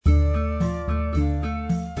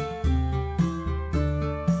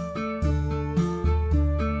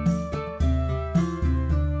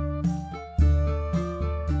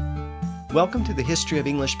Welcome to the History of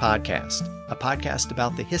English podcast, a podcast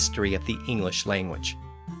about the history of the English language.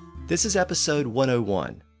 This is episode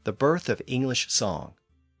 101, The Birth of English Song.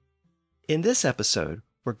 In this episode,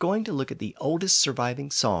 we're going to look at the oldest surviving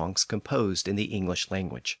songs composed in the English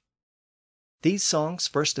language. These songs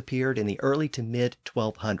first appeared in the early to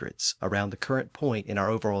mid-1200s, around the current point in our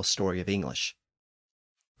overall story of English.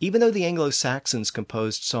 Even though the Anglo-Saxons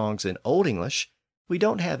composed songs in Old English, we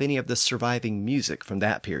don't have any of the surviving music from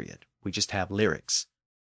that period. We just have lyrics.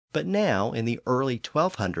 But now, in the early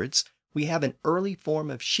 1200s, we have an early form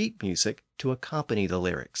of sheet music to accompany the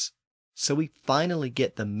lyrics. So we finally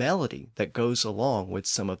get the melody that goes along with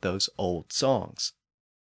some of those old songs.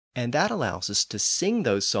 And that allows us to sing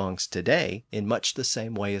those songs today in much the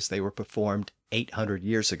same way as they were performed 800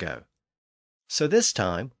 years ago. So this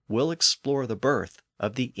time, we'll explore the birth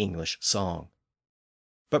of the English song.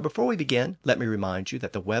 But before we begin, let me remind you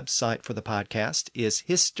that the website for the podcast is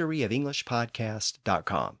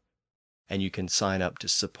historyofenglishpodcast.com. And you can sign up to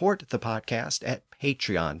support the podcast at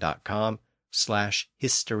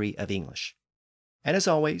patreon.com/historyofenglish. And as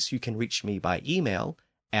always, you can reach me by email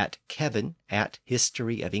at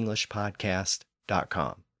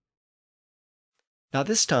kevin@historyofenglishpodcast.com. Now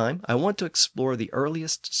this time, I want to explore the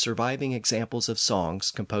earliest surviving examples of songs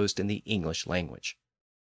composed in the English language.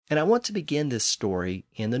 And I want to begin this story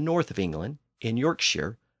in the north of England, in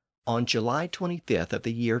Yorkshire, on July 25th of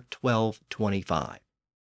the year 1225.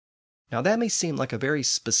 Now that may seem like a very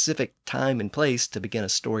specific time and place to begin a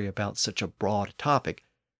story about such a broad topic,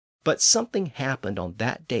 but something happened on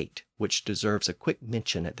that date which deserves a quick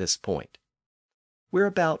mention at this point. We're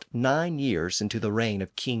about 9 years into the reign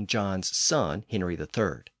of King John's son, Henry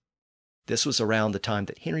III. This was around the time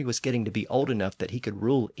that Henry was getting to be old enough that he could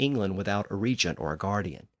rule England without a regent or a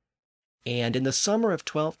guardian. And in the summer of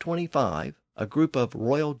 1225, a group of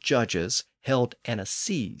royal judges held an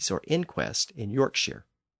assize or inquest in Yorkshire.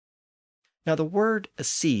 Now the word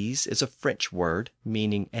assize is a French word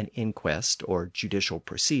meaning an inquest or judicial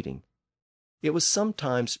proceeding. It was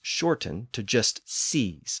sometimes shortened to just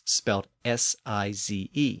size, spelled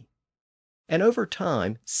S-I-Z-E. And over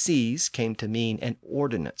time, size came to mean an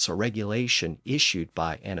ordinance or regulation issued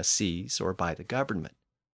by an assize or by the government.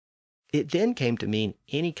 It then came to mean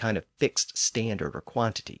any kind of fixed standard or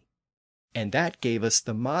quantity. And that gave us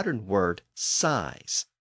the modern word size.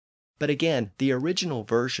 But again, the original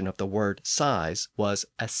version of the word size was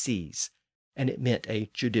assize, and it meant a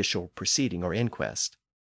judicial proceeding or inquest.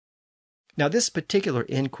 Now this particular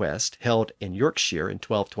inquest, held in Yorkshire in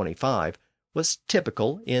 1225, was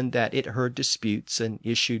typical in that it heard disputes and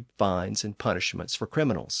issued fines and punishments for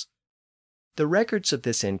criminals. The records of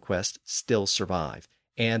this inquest still survive,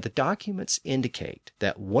 and the documents indicate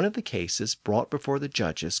that one of the cases brought before the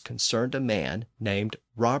judges concerned a man named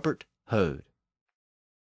Robert Hoad.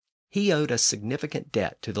 He owed a significant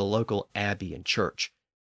debt to the local abbey and church,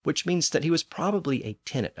 which means that he was probably a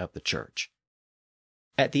tenant of the church.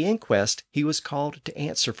 At the inquest, he was called to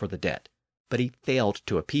answer for the debt, but he failed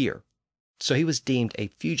to appear. So he was deemed a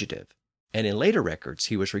fugitive, and in later records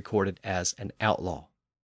he was recorded as an outlaw.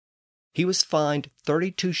 He was fined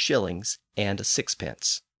 32 shillings and a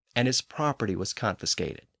sixpence, and his property was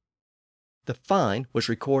confiscated. The fine was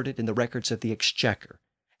recorded in the records of the Exchequer,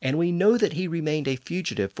 and we know that he remained a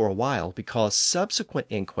fugitive for a while because subsequent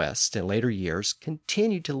inquests in later years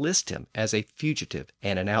continued to list him as a fugitive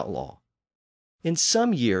and an outlaw. In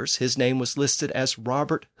some years, his name was listed as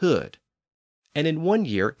Robert Hood, and in one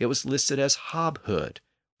year it was listed as Hob Hood,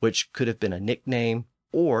 which could have been a nickname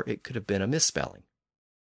or it could have been a misspelling.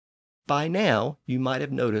 By now, you might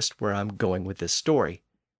have noticed where I'm going with this story.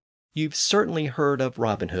 You've certainly heard of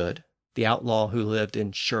Robin Hood, the outlaw who lived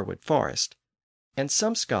in Sherwood Forest, and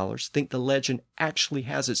some scholars think the legend actually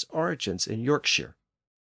has its origins in Yorkshire.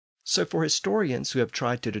 So for historians who have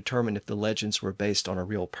tried to determine if the legends were based on a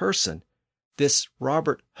real person, this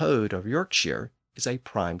Robert Hood of Yorkshire is a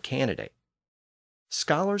prime candidate.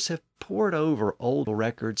 Scholars have pored over old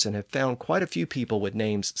records and have found quite a few people with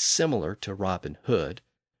names similar to Robin Hood,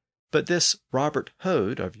 but this Robert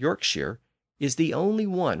Hood of Yorkshire is the only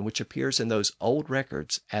one which appears in those old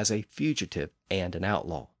records as a fugitive and an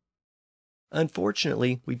outlaw.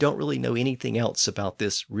 Unfortunately, we don't really know anything else about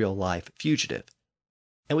this real-life fugitive,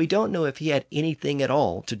 and we don't know if he had anything at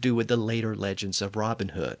all to do with the later legends of Robin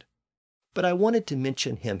Hood. But I wanted to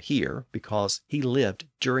mention him here because he lived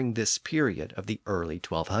during this period of the early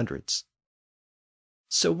 1200s.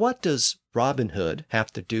 So what does Robin Hood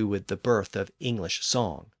have to do with the birth of English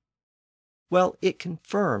song? Well, it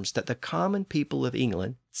confirms that the common people of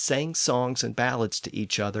England sang songs and ballads to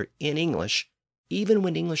each other in English, even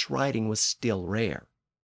when English writing was still rare.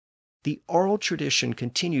 The oral tradition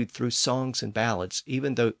continued through songs and ballads,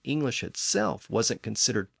 even though English itself wasn't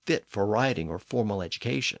considered fit for writing or formal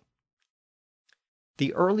education.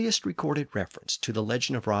 The earliest recorded reference to the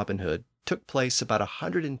legend of Robin Hood took place about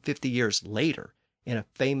 150 years later in a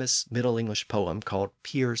famous Middle English poem called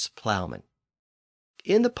Piers Plowman.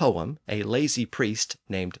 In the poem, a lazy priest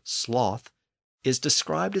named Sloth is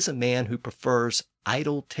described as a man who prefers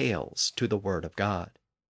idle tales to the Word of God.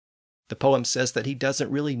 The poem says that he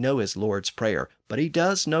doesn't really know his Lord's Prayer, but he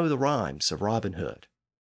does know the rhymes of Robin Hood.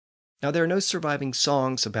 Now, there are no surviving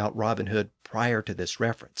songs about Robin Hood prior to this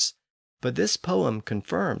reference, but this poem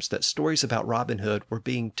confirms that stories about Robin Hood were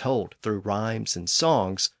being told through rhymes and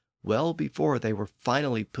songs well before they were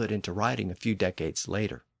finally put into writing a few decades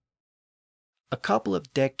later. A couple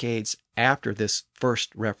of decades after this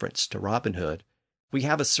first reference to Robin Hood, we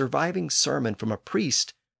have a surviving sermon from a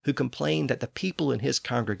priest who complained that the people in his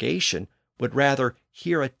congregation would rather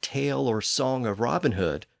hear a tale or song of Robin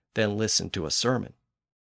Hood than listen to a sermon.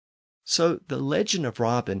 So the legend of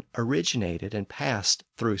Robin originated and passed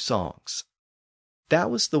through songs. That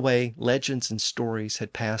was the way legends and stories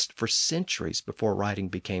had passed for centuries before writing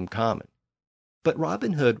became common. But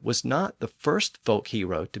Robin Hood was not the first folk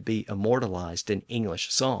hero to be immortalized in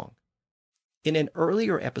English song. In an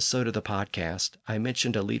earlier episode of the podcast, I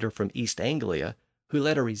mentioned a leader from East Anglia who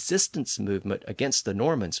led a resistance movement against the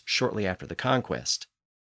Normans shortly after the conquest.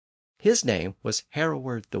 His name was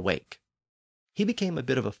Hereward the Wake. He became a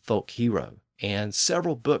bit of a folk hero, and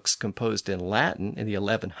several books composed in Latin in the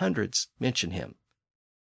 1100s mention him.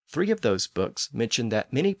 3 of those books mention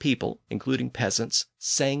that many people, including peasants,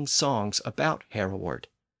 sang songs about Hereward,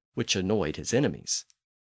 which annoyed his enemies.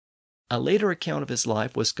 A later account of his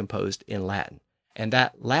life was composed in Latin, and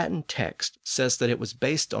that Latin text says that it was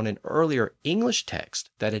based on an earlier English text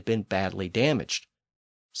that had been badly damaged.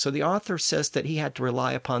 So the author says that he had to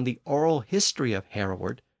rely upon the oral history of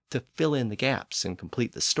Hereward to fill in the gaps and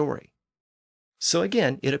complete the story. So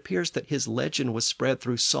again, it appears that his legend was spread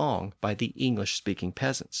through song by the English-speaking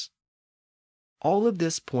peasants. All of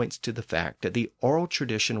this points to the fact that the oral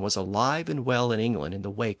tradition was alive and well in England in the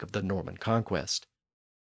wake of the Norman conquest.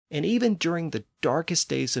 And even during the darkest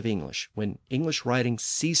days of English, when English writing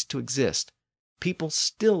ceased to exist, people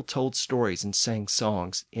still told stories and sang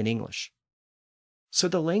songs in English. So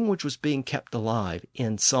the language was being kept alive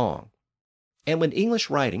in song. And when English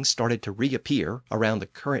writing started to reappear around the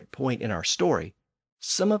current point in our story,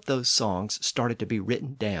 some of those songs started to be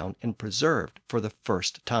written down and preserved for the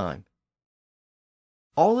first time.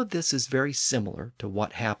 All of this is very similar to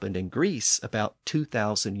what happened in Greece about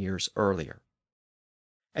 2,000 years earlier.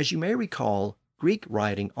 As you may recall, Greek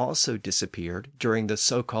writing also disappeared during the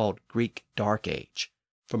so-called Greek Dark Age,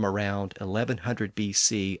 from around 1100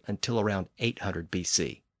 BC until around 800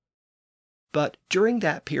 BC. But during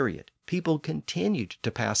that period, people continued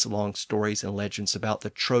to pass along stories and legends about the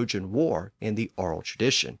Trojan War in the oral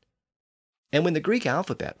tradition. And when the Greek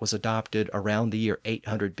alphabet was adopted around the year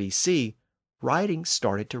 800 BC, writing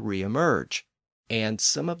started to reemerge, and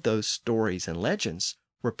some of those stories and legends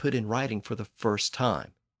were put in writing for the first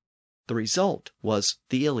time. The result was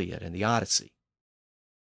the Iliad and the Odyssey.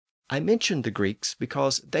 I mentioned the Greeks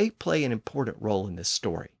because they play an important role in this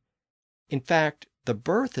story. In fact, the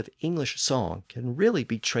birth of English song can really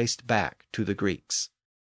be traced back to the Greeks.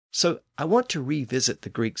 So I want to revisit the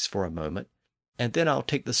Greeks for a moment, and then I'll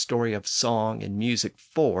take the story of song and music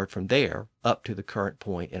forward from there up to the current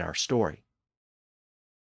point in our story.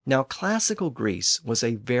 Now, classical Greece was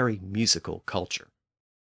a very musical culture.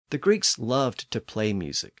 The Greeks loved to play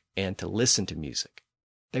music and to listen to music.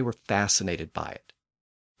 They were fascinated by it.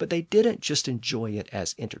 But they didn't just enjoy it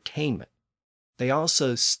as entertainment. They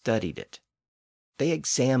also studied it. They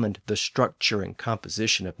examined the structure and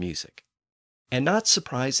composition of music. And not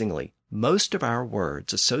surprisingly, most of our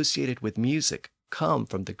words associated with music come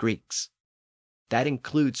from the Greeks. That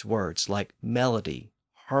includes words like melody,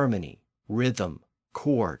 harmony, rhythm,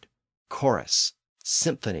 chord, chorus,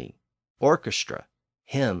 symphony, orchestra,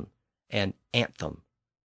 hymn, and anthem.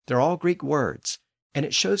 They're all Greek words, and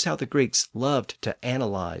it shows how the Greeks loved to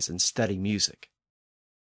analyze and study music.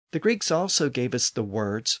 The Greeks also gave us the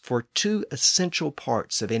words for 2 essential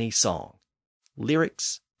parts of any song,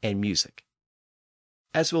 lyrics and music.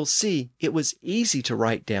 As we'll see, it was easy to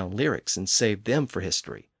write down lyrics and save them for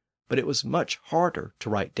history, but it was much harder to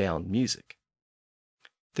write down music.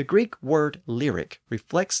 The Greek word lyric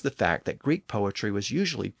reflects the fact that Greek poetry was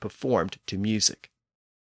usually performed to music.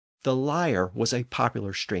 The lyre was a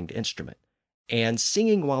popular stringed instrument, and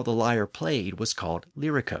singing while the lyre played was called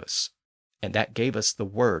lyrikos. And that gave us the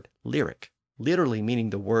word lyric, literally meaning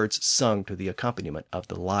the words sung to the accompaniment of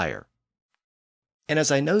the lyre. And as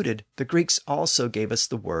I noted, the Greeks also gave us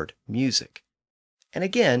the word music. And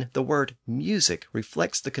again, the word music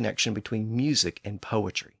reflects the connection between music and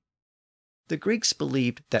poetry. The Greeks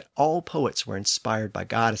believed that all poets were inspired by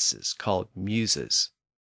goddesses called muses.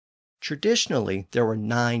 Traditionally, there were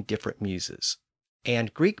 9 different muses,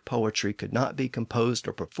 and Greek poetry could not be composed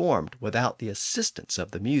or performed without the assistance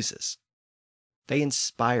of the muses. They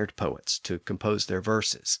inspired poets to compose their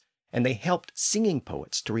verses, and they helped singing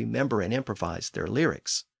poets to remember and improvise their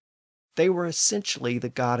lyrics. They were essentially the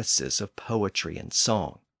goddesses of poetry and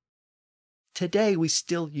song. Today, we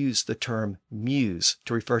still use the term muse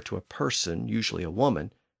to refer to a person, usually a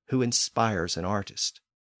woman, who inspires an artist.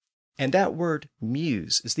 And that word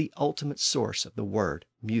muse is the ultimate source of the word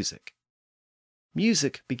music.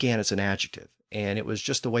 Music began as an adjective, and it was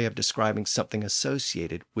just a way of describing something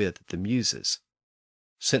associated with the muses.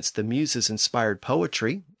 Since the muses inspired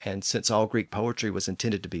poetry, and since all Greek poetry was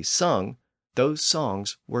intended to be sung, those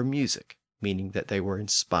songs were music, meaning that they were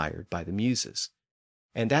inspired by the muses.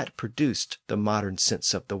 And that produced the modern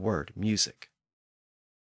sense of the word music.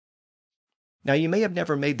 Now, you may have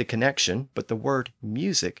never made the connection, but the word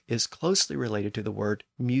music is closely related to the word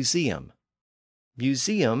museum.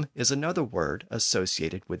 Museum is another word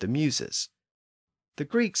associated with the muses. The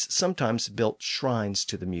Greeks sometimes built shrines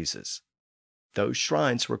to the muses. Those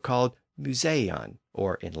shrines were called museion,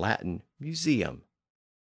 or in Latin, museum.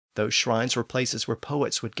 Those shrines were places where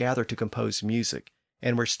poets would gather to compose music,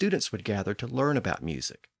 and where students would gather to learn about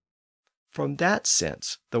music. From that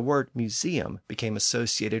sense, the word museum became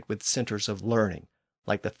associated with centers of learning,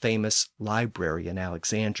 like the famous library in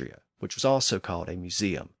Alexandria, which was also called a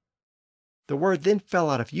museum. The word then fell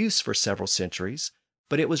out of use for several centuries,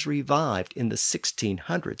 but it was revived in the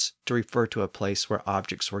 1600s to refer to a place where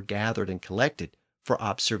objects were gathered and collected for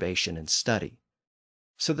observation and study.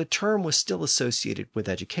 So the term was still associated with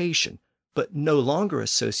education, but no longer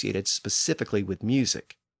associated specifically with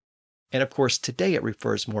music. And of course, today it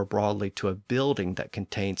refers more broadly to a building that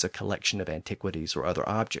contains a collection of antiquities or other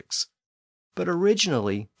objects. But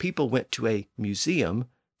originally, people went to a museum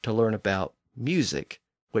to learn about music,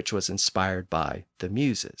 which was inspired by the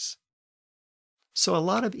muses. So a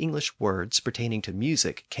lot of English words pertaining to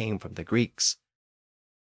music came from the Greeks.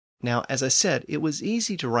 Now, as I said, it was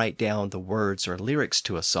easy to write down the words or lyrics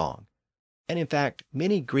to a song. And in fact,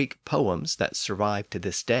 many Greek poems that survive to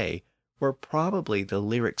this day were probably the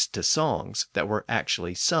lyrics to songs that were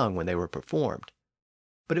actually sung when they were performed.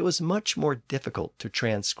 But it was much more difficult to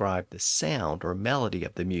transcribe the sound or melody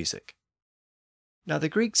of the music. Now, the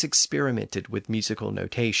Greeks experimented with musical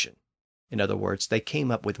notation. In other words, they came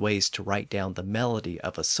up with ways to write down the melody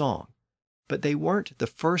of a song. But they weren't the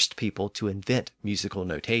first people to invent musical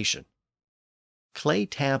notation. Clay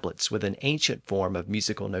tablets with an ancient form of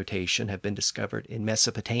musical notation have been discovered in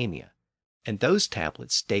Mesopotamia, and those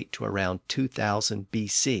tablets date to around 2000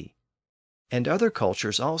 BC. And other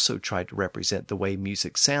cultures also tried to represent the way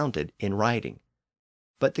music sounded in writing.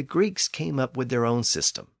 But the Greeks came up with their own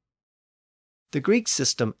system. The Greek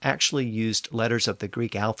system actually used letters of the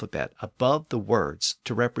Greek alphabet above the words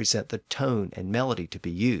to represent the tone and melody to be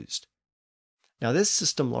used. Now, this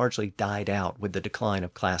system largely died out with the decline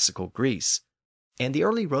of classical Greece, and the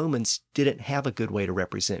early Romans didn't have a good way to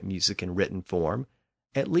represent music in written form,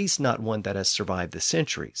 at least not one that has survived the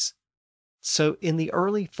centuries. So in the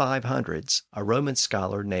early 500s, a Roman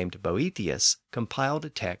scholar named Boethius compiled a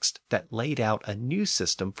text that laid out a new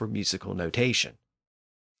system for musical notation.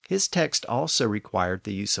 His text also required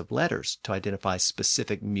the use of letters to identify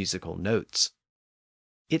specific musical notes.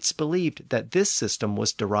 It's believed that this system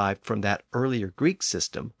was derived from that earlier Greek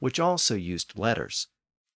system, which also used letters.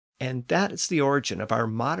 And that is the origin of our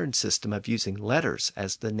modern system of using letters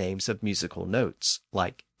as the names of musical notes,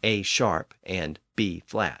 like A sharp and B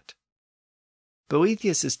flat.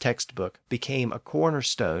 Boethius's textbook became a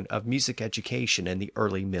cornerstone of music education in the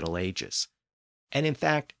early Middle Ages. And in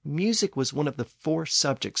fact, music was one of the 4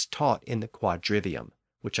 subjects taught in the quadrivium,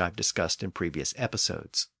 which I've discussed in previous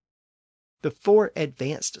episodes. The 4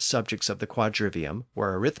 advanced subjects of the quadrivium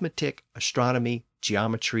were arithmetic, astronomy,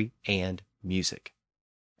 geometry, and music.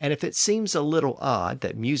 And if it seems a little odd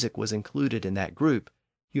that music was included in that group,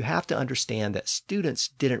 you have to understand that students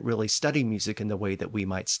didn't really study music in the way that we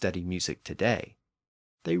might study music today.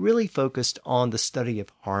 They really focused on the study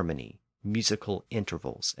of harmony, musical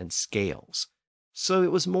intervals, and scales. So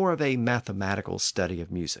it was more of a mathematical study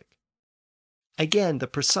of music. Again, the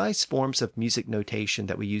precise forms of music notation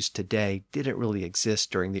that we use today didn't really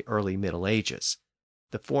exist during the early Middle Ages.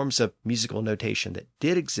 The forms of musical notation that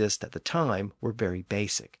did exist at the time were very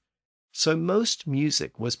basic. So most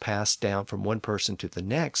music was passed down from one person to the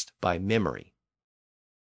next by memory.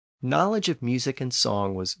 Knowledge of music and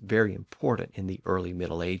song was very important in the early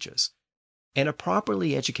Middle Ages, and a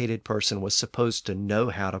properly educated person was supposed to know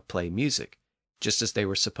how to play music, just as they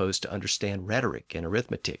were supposed to understand rhetoric and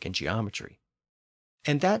arithmetic and geometry.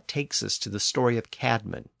 And that takes us to the story of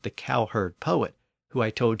Caedmon, the cowherd poet, who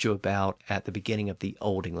I told you about at the beginning of the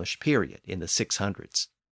Old English period in the 600s.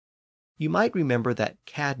 You might remember that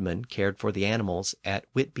Caedmon cared for the animals at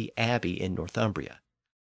Whitby Abbey in Northumbria,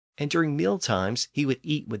 and during meal times he would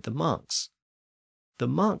eat with the monks. The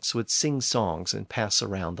monks would sing songs and pass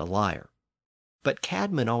around the lyre, but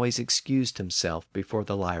Caedmon always excused himself before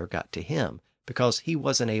the lyre got to him because he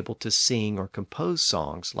wasn't able to sing or compose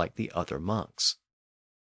songs like the other monks.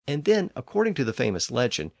 And then, according to the famous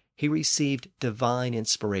legend, he received divine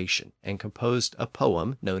inspiration and composed a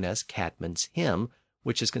poem known as Caedmon's Hymn,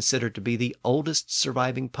 which is considered to be the oldest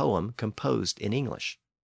surviving poem composed in English.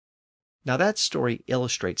 Now that story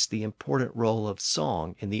illustrates the important role of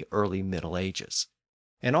song in the early Middle Ages,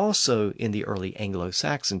 and also in the early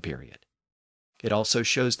Anglo-Saxon period. It also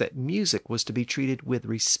shows that music was to be treated with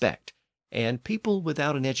respect, and people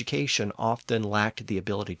without an education often lacked the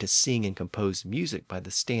ability to sing and compose music by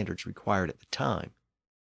the standards required at the time.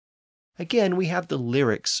 Again, we have the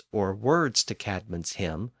lyrics or words to Caedmon's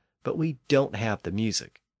Hymn, but we don't have the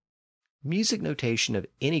music. Music notation of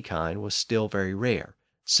any kind was still very rare,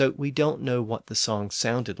 so we don't know what the song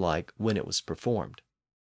sounded like when it was performed.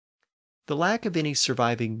 The lack of any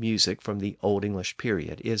surviving music from the Old English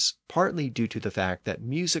period is partly due to the fact that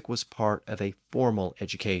music was part of a formal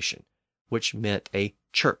education, which meant a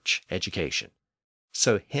church education.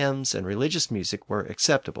 So hymns and religious music were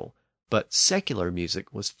acceptable, but secular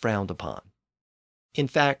music was frowned upon. In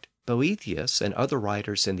fact, Boethius and other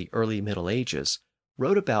writers in the early Middle Ages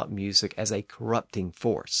wrote about music as a corrupting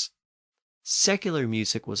force. Secular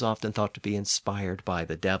music was often thought to be inspired by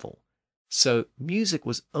the devil, so music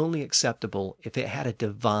was only acceptable if it had a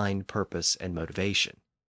divine purpose and motivation.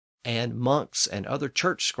 And monks and other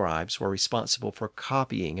church scribes were responsible for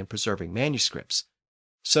copying and preserving manuscripts.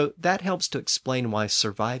 So that helps to explain why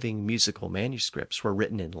surviving musical manuscripts were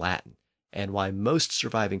written in Latin, and why most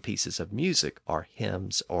surviving pieces of music are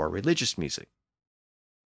hymns or religious music.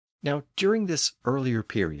 Now, during this earlier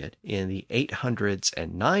period, in the 800s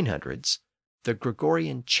and 900s, the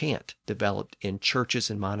Gregorian chant developed in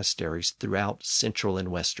churches and monasteries throughout Central and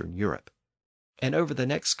Western Europe. And over the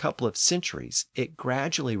next couple of centuries, it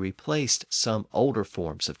gradually replaced some older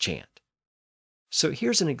forms of chant. So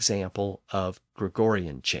here's an example of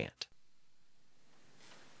Gregorian chant.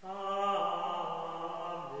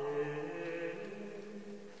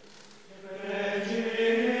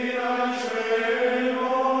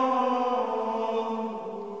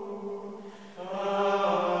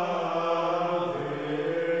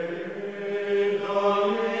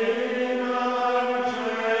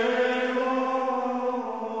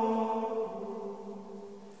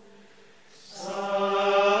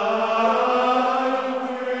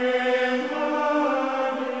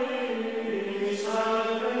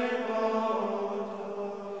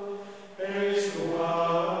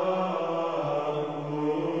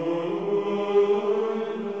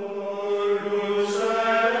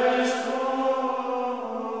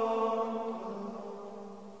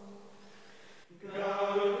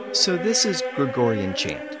 So this is Gregorian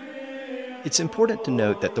chant. It's important to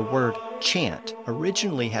note that the word chant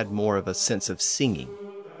originally had more of a sense of singing.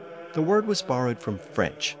 The word was borrowed from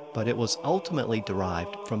French, but it was ultimately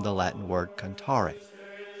derived from the Latin word cantare.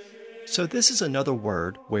 So this is another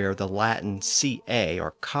word where the Latin ca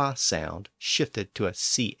or ca sound shifted to a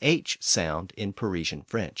ch sound in Parisian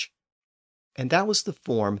French. And that was the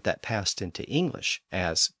form that passed into English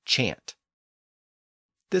as chant.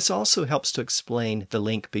 This also helps to explain the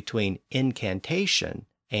link between incantation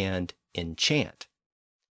and enchant.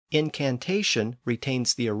 Incantation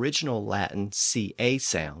retains the original Latin ca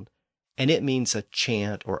sound, and it means a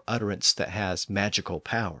chant or utterance that has magical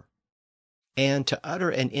power. And to utter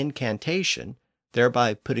an incantation,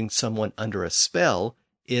 thereby putting someone under a spell,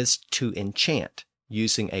 is to enchant,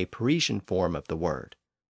 using a Parisian form of the word.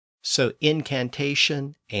 So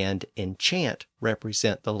incantation and enchant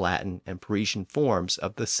represent the Latin and Parisian forms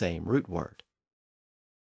of the same root word.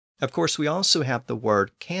 Of course, we also have the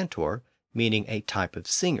word cantor, meaning a type of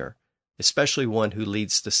singer, especially one who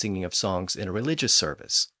leads the singing of songs in a religious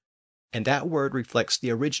service. And that word reflects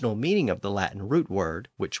the original meaning of the Latin root word,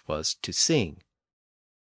 which was to sing.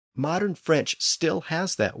 Modern French still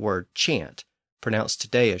has that word chant, pronounced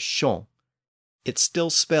today as chant. It's still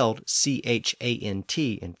spelled chant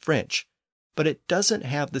in French, but it doesn't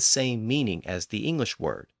have the same meaning as the English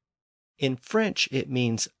word. In French, it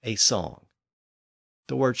means a song.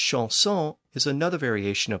 The word chanson is another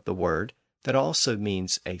variation of the word that also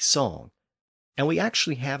means a song. And we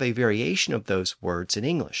actually have a variation of those words in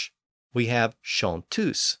English. We have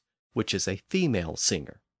chanteuse, which is a female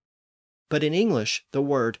singer. But in English, the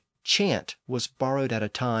word chant was borrowed at a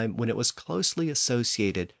time when it was closely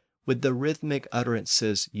associated with the rhythmic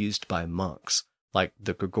utterances used by monks, like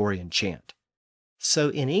the Gregorian chant. So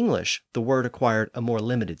in English, the word acquired a more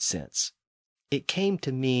limited sense. It came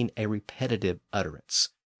to mean a repetitive utterance,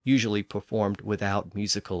 usually performed without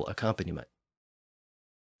musical accompaniment.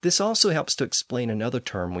 This also helps to explain another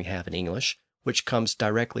term we have in English, which comes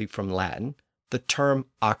directly from Latin, the term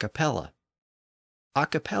a cappella. A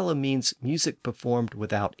cappella means music performed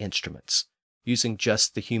without instruments, using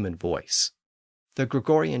just the human voice. The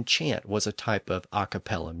Gregorian chant was a type of a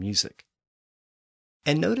cappella music.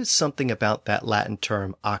 And notice something about that Latin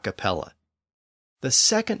term a cappella. The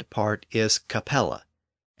second part is capella,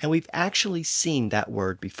 and we've actually seen that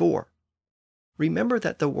word before. Remember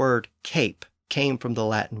that the word cape came from the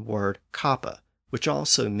Latin word capa, which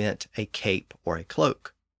also meant a cape or a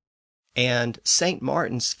cloak. And St.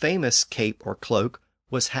 Martin's famous cape or cloak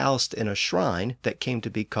was housed in a shrine that came to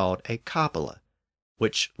be called a capella,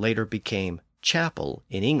 which later became chapel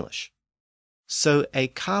in English. So a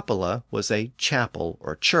capella was a chapel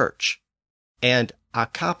or church, and a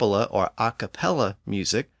cappella or a cappella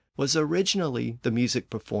music was originally the music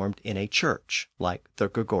performed in a church, like the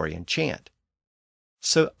Gregorian chant.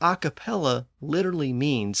 So a cappella literally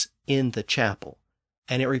means in the chapel,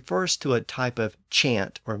 and it refers to a type of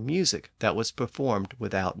chant or music that was performed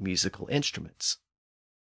without musical instruments.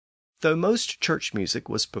 Though most church music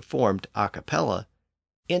was performed a cappella,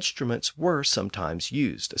 instruments were sometimes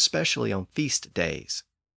used, especially on feast days.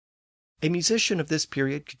 A musician of this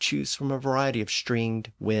period could choose from a variety of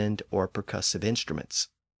stringed, wind, or percussive instruments.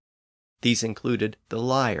 These included the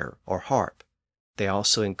lyre or harp. They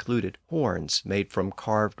also included horns made from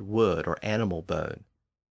carved wood or animal bone.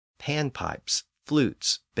 Panpipes,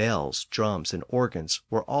 flutes, bells, drums, and organs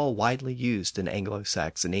were all widely used in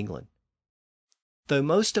Anglo-Saxon England. Though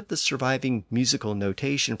most of the surviving musical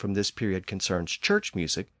notation from this period concerns church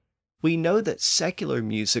music, we know that secular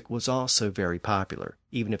music was also very popular,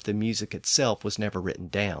 even if the music itself was never written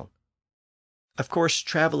down. Of course,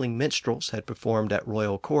 traveling minstrels had performed at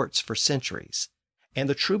royal courts for centuries, and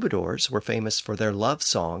the troubadours were famous for their love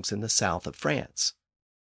songs in the south of France.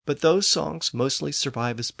 But those songs mostly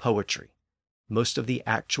survive as poetry. Most of the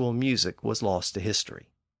actual music was lost to history.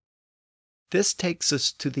 This takes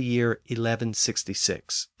us to the year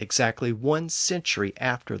 1166, exactly 1 century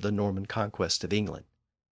after the Norman conquest of England.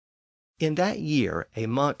 In that year, a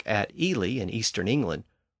monk at Ely in eastern England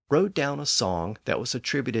wrote down a song that was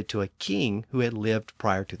attributed to a king who had lived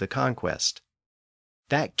prior to the conquest.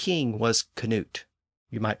 That king was Canute.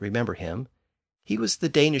 You might remember him. He was the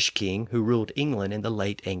Danish king who ruled England in the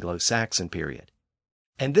late Anglo-Saxon period.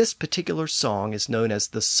 And this particular song is known as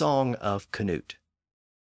the Song of Canute.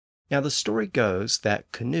 Now, the story goes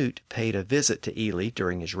that Canute paid a visit to Ely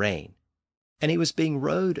during his reign, and he was being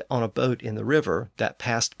rowed on a boat in the river that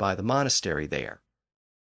passed by the monastery there.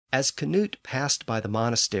 As Canute passed by the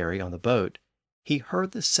monastery on the boat, he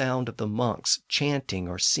heard the sound of the monks chanting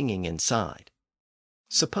or singing inside.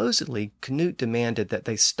 Supposedly, Canute demanded that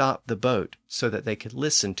they stop the boat so that they could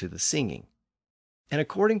listen to the singing. And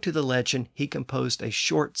according to the legend, he composed a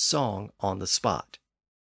short song on the spot.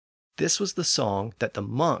 This was the song that the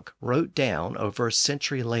monk wrote down over a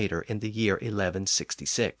century later in the year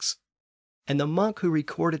 1166. And the monk who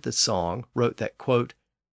recorded the song wrote that, quote,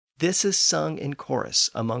 "This is sung in chorus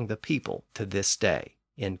among the people to this day,"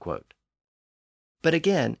 end quote. But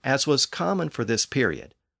again, as was common for this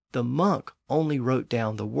period, the monk only wrote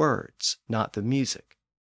down the words, not the music.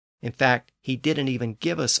 In fact, he didn't even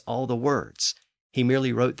give us all the words. He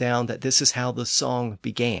merely wrote down that this is how the song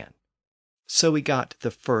began. So we got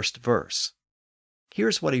the first verse.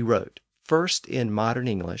 Here's what he wrote, first in modern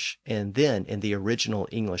English and then in the original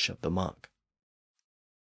English of the monk.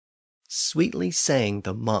 Sweetly sang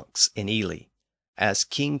the monks in Ely, as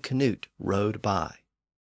King Canute rode by.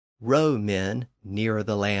 Row, men, nearer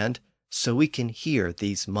the land, so we can hear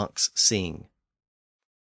these monks sing.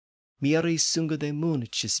 Miri sunga de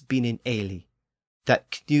munches bin in Ely,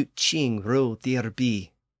 that Canute Ching rode there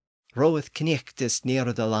be. Roweth knechtes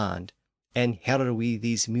near the land, and here we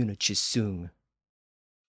these munches sung.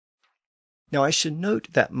 Now I should note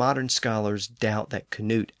that modern scholars doubt that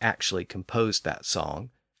Canute actually composed that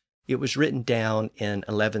song. It was written down in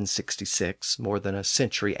 1166, more than a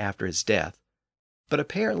century after his death, but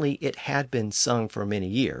apparently it had been sung for many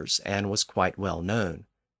years and was quite well known.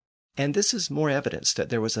 And this is more evidence that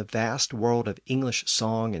there was a vast world of English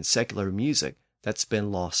song and secular music that's been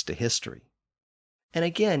lost to history. And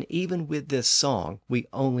again, even with this song, we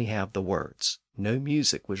only have the words. No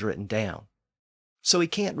music was written down. So we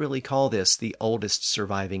can't really call this the oldest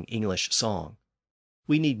surviving English song.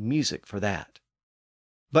 We need music for that.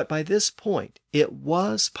 But by this point, it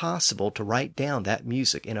was possible to write down that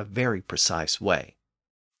music in a very precise way.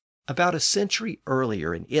 About a century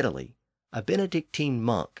earlier in Italy, a Benedictine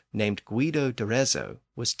monk named Guido d'Arezzo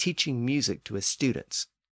was teaching music to his students.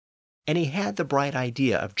 And he had the bright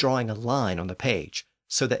idea of drawing a line on the page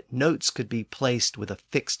so that notes could be placed with a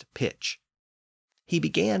fixed pitch. He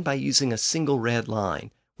began by using a single red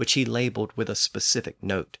line, which he labeled with a specific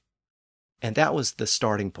note. And that was the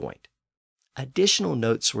starting point. Additional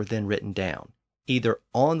notes were then written down, either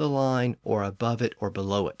on the line or above it or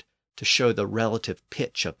below it, to show the relative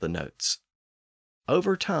pitch of the notes.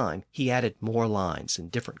 Over time, he added more lines in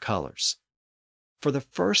different colors. For the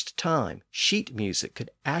first time, sheet music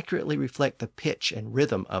could accurately reflect the pitch and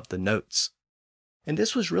rhythm of the notes. And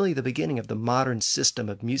this was really the beginning of the modern system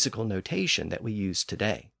of musical notation that we use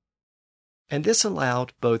today. And this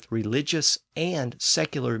allowed both religious and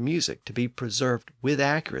secular music to be preserved with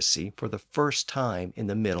accuracy for the first time in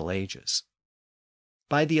the Middle Ages.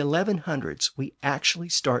 By the 1100s, we actually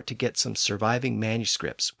start to get some surviving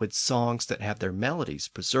manuscripts with songs that have their melodies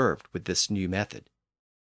preserved with this new method.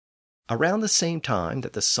 Around the same time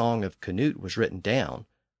that the Song of Canute was written down,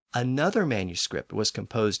 another manuscript was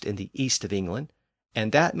composed in the east of England,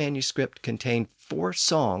 and that manuscript contained 4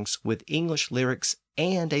 songs with English lyrics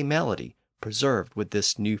and a melody preserved with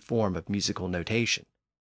this new form of musical notation.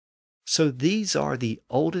 So these are the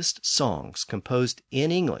oldest songs composed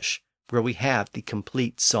in English where we have the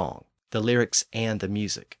complete song, the lyrics and the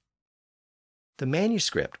music. The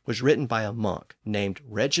manuscript was written by a monk named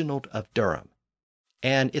Reginald of Durham,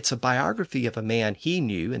 and it's a biography of a man he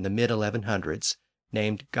knew in the mid-1100s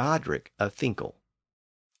named Godric of Finkel.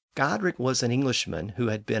 Godric was an Englishman who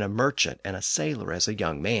had been a merchant and a sailor as a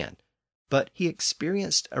young man, but he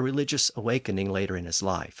experienced a religious awakening later in his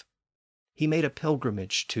life. He made a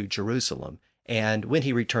pilgrimage to Jerusalem, and when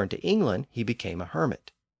he returned to England, he became a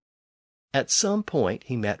hermit. At some point,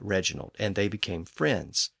 he met Reginald, and they became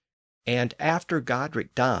friends. And after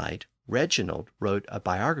Godric died, Reginald wrote a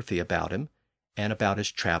biography about him and about his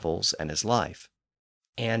travels and his life.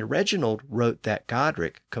 And Reginald wrote that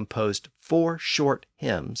Godric composed 4 short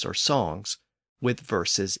hymns or songs with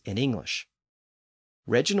verses in English.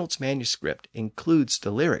 Reginald's manuscript includes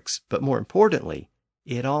the lyrics, but more importantly,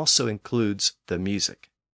 it also includes the music.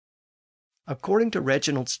 According to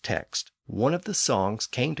Reginald's text, one of the songs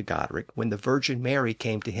came to Godric when the Virgin Mary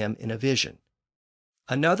came to him in a vision.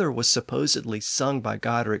 Another was supposedly sung by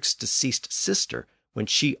Godric's deceased sister when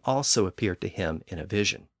she also appeared to him in a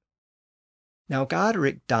vision. Now,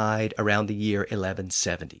 Godric died around the year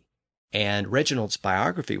 1170, and Reginald's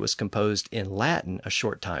biography was composed in Latin a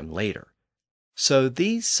short time later. So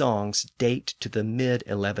these songs date to the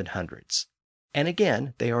mid-1100s. And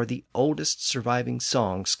again, they are the oldest surviving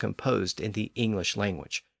songs composed in the English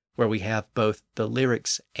language, where we have both the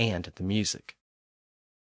lyrics and the music.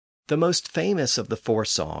 The most famous of the 4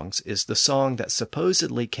 songs is the song that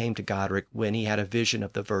supposedly came to Godric when he had a vision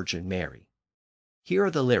of the Virgin Mary. Here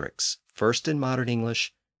are the lyrics, first in modern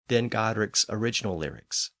English, then Godric's original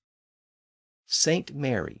lyrics. Saint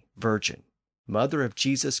Mary, Virgin, Mother of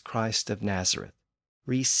Jesus Christ of Nazareth,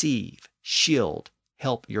 receive, shield,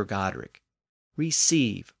 help your Godric.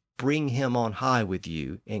 Receive, bring him on high with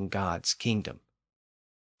you in God's kingdom.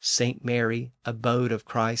 Saint Mary, abode of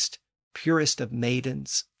Christ, purest of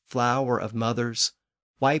maidens, flower of mothers,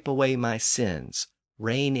 wipe away my sins,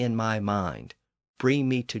 reign in my mind, bring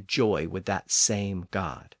me to joy with that same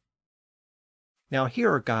God. Now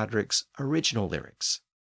here are Godric's original lyrics.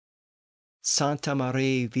 Santa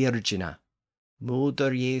Maria Virgina,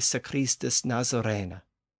 Moder Jesu Christus Nazarena,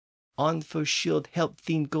 Anfang shield help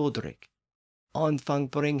thine Godric, Anfang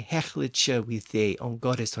bring hechliche with thee on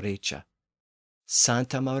Gottes recha.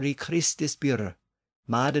 Santa Maria Christus Bürr,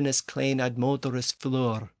 Madenes klein ad motoris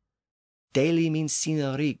flor, daily min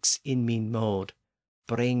sine rix in min mode,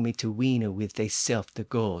 bring me to wene with thyself the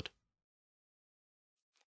God.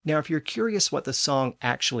 Now, if you're curious what the song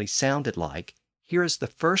actually sounded like, here is the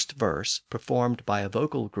first verse performed by a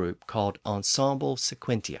vocal group called Ensemble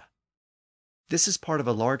Sequentia. This is part of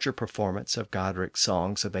a larger performance of Godric's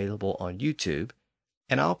songs available on YouTube,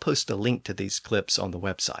 and I'll post a link to these clips on the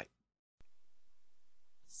website.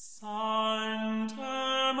 Santa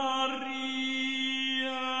Maria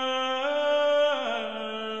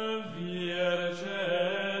Virgine,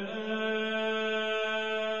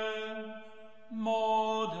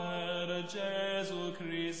 Moder Jesu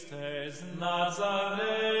Christus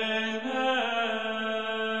Nazarene,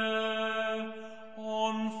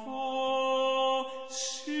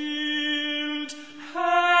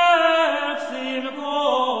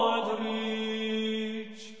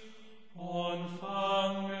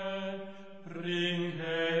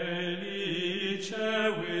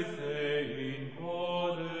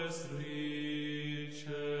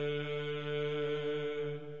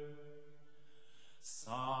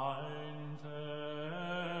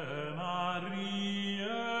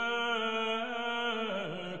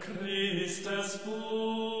 ist es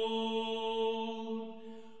wohl,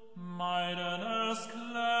 meineres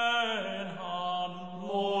Kleinhahn,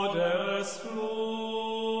 wo deres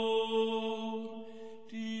floh,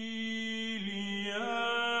 die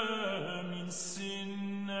Liebe min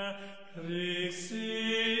Sinne, reg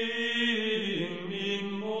sie in min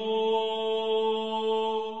Mund,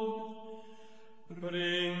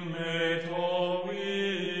 bring me to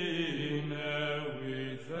winne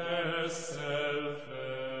with their self-glowed.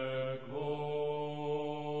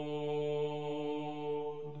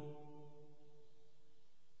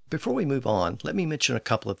 Before we move on, let me mention a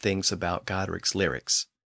couple of things about Godric's lyrics.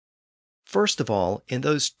 First of all, in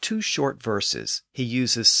those two short verses, he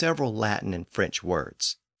uses several Latin and French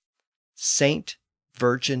words. Saint,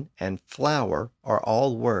 virgin, and flower are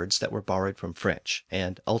all words that were borrowed from French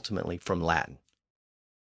and ultimately from Latin.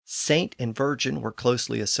 Saint and virgin were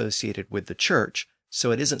closely associated with the church,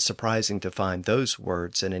 so it isn't surprising to find those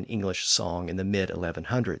words in an English song in the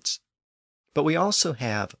mid-1100s. But we also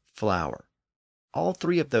have flower. All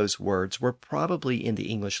three of those words were probably in the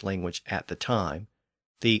English language at the time.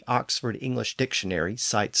 The Oxford English Dictionary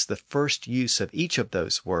cites the first use of each of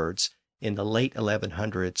those words in the late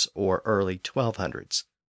 1100s or early 1200s.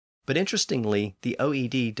 But interestingly, the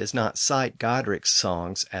OED does not cite Godric's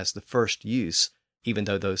songs as the first use, even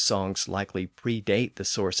though those songs likely predate the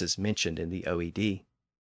sources mentioned in the OED.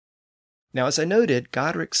 Now, as I noted,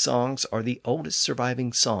 Godric's songs are the oldest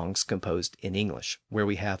surviving songs composed in English, where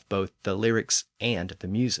we have both the lyrics and the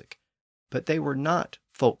music. But they were not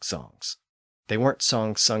folk songs. They weren't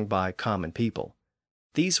songs sung by common people.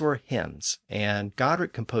 These were hymns, and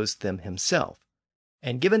Godric composed them himself.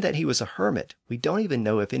 And given that he was a hermit, we don't even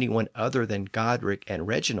know if anyone other than Godric and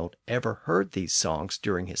Reginald ever heard these songs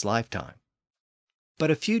during his lifetime. But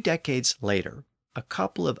a few decades later, a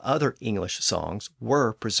couple of other English songs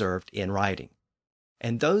were preserved in writing,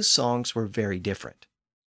 and those songs were very different.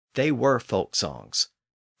 They were folk songs.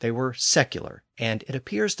 They were secular, and it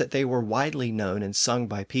appears that they were widely known and sung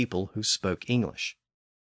by people who spoke English.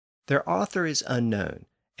 Their author is unknown,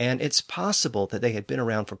 and it's possible that they had been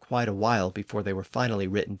around for quite a while before they were finally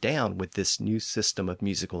written down with this new system of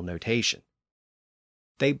musical notation.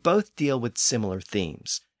 They both deal with similar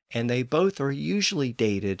themes, and they both are usually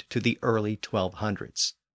dated to the early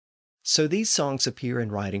 1200s. So these songs appear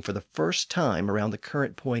in writing for the first time around the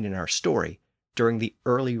current point in our story, during the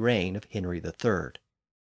early reign of Henry III.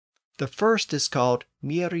 The first is called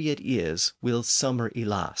Merry It Is While Summer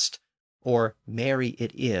Elast, or Merry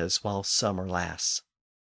It Is While Summer Lasts.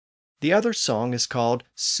 The other song is called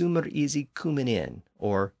Summer Easy Coomin' In,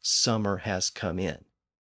 or Summer Has Come In.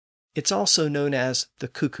 It's also known as the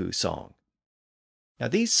Cuckoo Song. Now,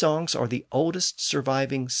 these songs are the oldest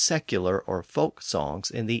surviving secular or folk songs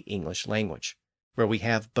in the English language, where we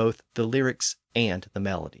have both the lyrics and the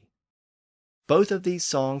melody. Both of these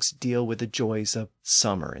songs deal with the joys of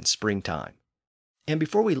summer and springtime. And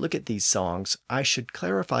before we look at these songs, I should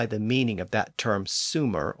clarify the meaning of that term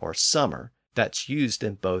summer or summer that's used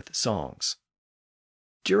in both songs.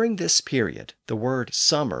 During this period, the word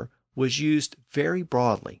summer was used very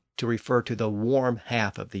broadly to refer to the warm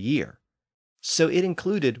half of the year. So it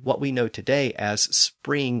included what we know today as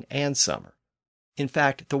spring and summer. In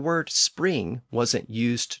fact, the word spring wasn't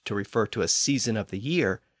used to refer to a season of the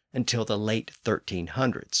year until the late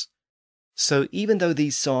 1300s. So even though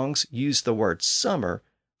these songs use the word summer,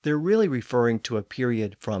 they're really referring to a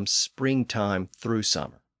period from springtime through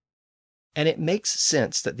summer. And it makes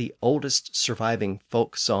sense that the oldest surviving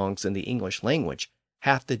folk songs in the English language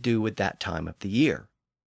have to do with that time of the year.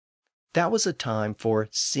 That was a time for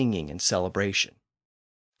singing and celebration.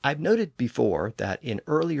 I've noted before that in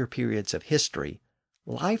earlier periods of history,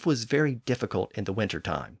 life was very difficult in the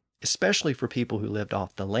wintertime, especially for people who lived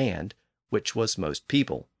off the land, which was most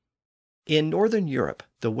people. In Northern Europe,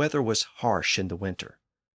 the weather was harsh in the winter.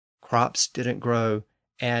 Crops didn't grow,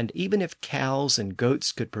 and even if cows and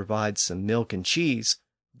goats could provide some milk and cheese,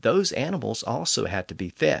 those animals also had to be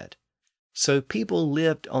fed. So people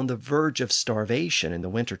lived on the verge of starvation in the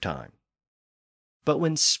wintertime. But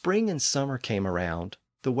when spring and summer came around,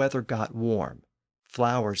 the weather got warm,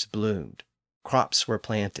 flowers bloomed, crops were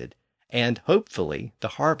planted, and hopefully the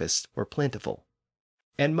harvests were plentiful.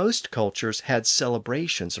 And most cultures had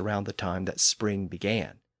celebrations around the time that spring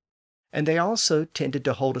began. And they also tended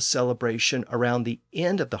to hold a celebration around the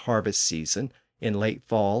end of the harvest season in late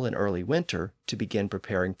fall and early winter to begin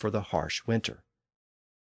preparing for the harsh winter.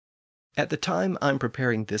 At the time I'm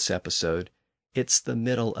preparing this episode, it's the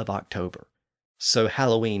middle of October, so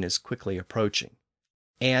Halloween is quickly approaching.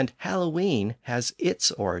 And Halloween has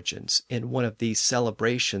its origins in one of these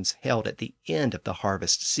celebrations held at the end of the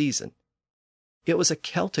harvest season. It was a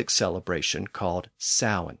Celtic celebration called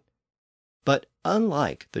Samhain. But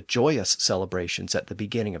unlike the joyous celebrations at the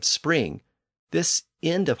beginning of spring, this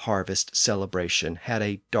end of harvest celebration had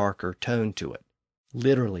a darker tone to it,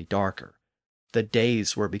 literally darker. The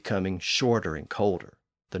days were becoming shorter and colder.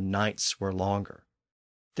 The nights were longer.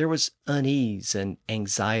 There was unease and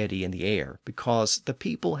anxiety in the air because the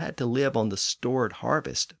people had to live on the stored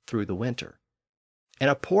harvest through the winter. And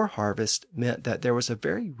a poor harvest meant that there was a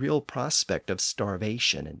very real prospect of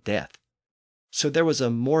starvation and death. So there was a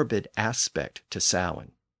morbid aspect to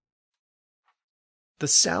Samhain. The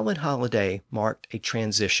Samhain holiday marked a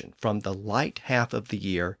transition from the light half of the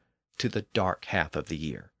year to the dark half of the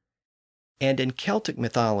year. And in Celtic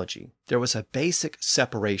mythology, there was a basic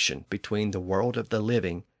separation between the world of the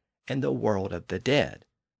living and the world of the dead.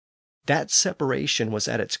 That separation was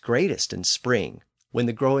at its greatest in spring, when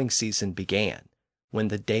the growing season began, when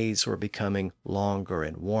the days were becoming longer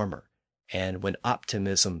and warmer, and when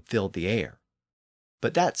optimism filled the air.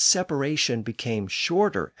 But that separation became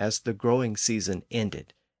shorter as the growing season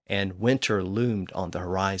ended and winter loomed on the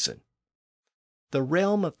horizon. The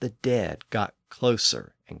realm of the dead got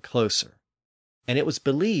closer and closer, and it was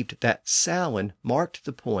believed that Samhain marked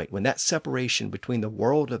the point when that separation between the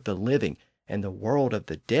world of the living and the world of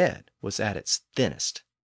the dead was at its thinnest.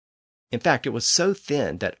 In fact, it was so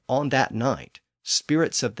thin that on that night,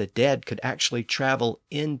 spirits of the dead could actually travel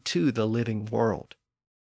into the living world,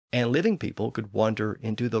 and living people could wander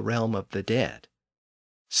into the realm of the dead.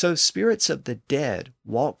 So spirits of the dead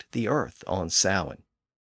walked the earth on Samhain.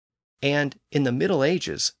 And in the Middle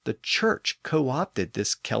Ages, the Church co-opted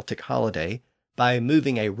this Celtic holiday by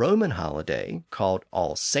moving a Roman holiday called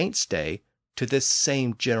All Saints' Day to this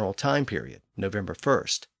same general time period, November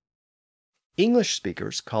 1st. English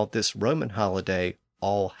speakers called this Roman holiday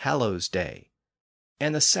All Hallows' Day,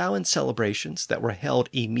 and the Samhain celebrations that were held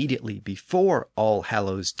immediately before All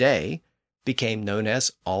Hallows' Day became known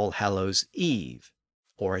as All Hallows' Eve,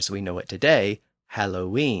 or as we know it today,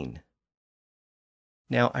 Halloween.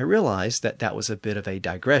 Now, I realize that that was a bit of a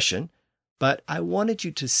digression, but I wanted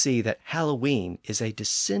you to see that Halloween is a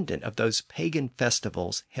descendant of those pagan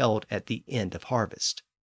festivals held at the end of harvest.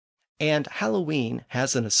 And Halloween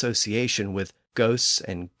has an association with ghosts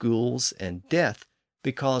and ghouls and death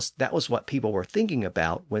because that was what people were thinking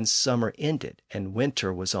about when summer ended and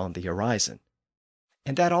winter was on the horizon.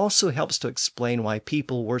 And that also helps to explain why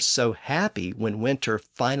people were so happy when winter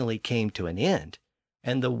finally came to an end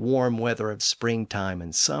and the warm weather of springtime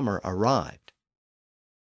and summer arrived.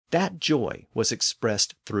 That joy was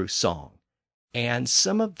expressed through song, and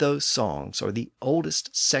some of those songs are the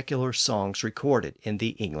oldest secular songs recorded in the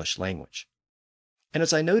English language. And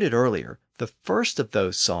as I noted earlier, the first of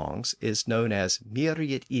those songs is known as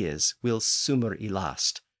Merry It Is While Summer I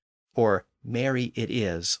Last, or Merry It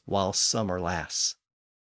Is While Summer Lasts.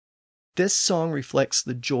 This song reflects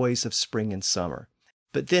the joys of spring and summer,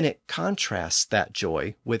 but then it contrasts that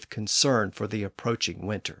joy with concern for the approaching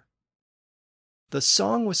winter. The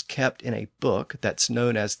song was kept in a book that's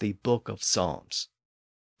known as the Book of Psalms.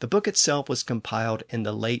 The book itself was compiled in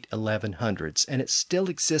the late 1100s, and it still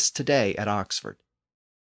exists today at Oxford.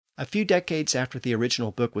 A few decades after the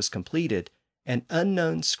original book was completed, an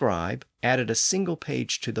unknown scribe added a single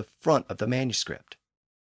page to the front of the manuscript.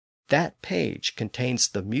 That page contains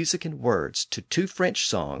the music and words to 2 French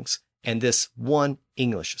songs and this one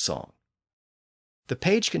English song. The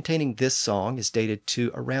page containing this song is dated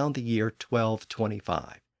to around the year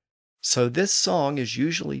 1225. So this song is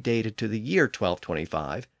usually dated to the year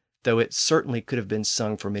 1225, though it certainly could have been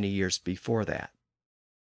sung for many years before that.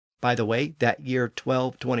 By the way, that year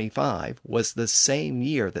 1225 was the same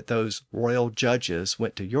year that those royal judges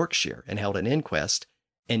went to Yorkshire and held an inquest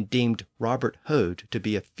and deemed Robert Hood to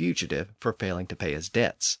be a fugitive for failing to pay his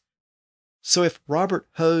debts. So if Robert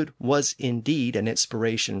Hood was indeed an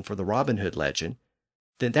inspiration for the Robin Hood legend,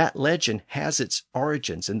 then that legend has its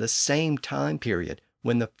origins in the same time period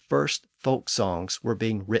when the first folk songs were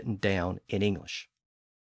being written down in English.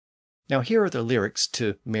 Now here are the lyrics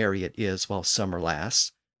to Merry It Is While Summer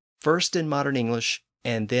Lasts, first in modern English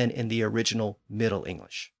and then in the original Middle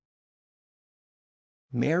English.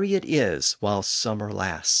 Merry it is while summer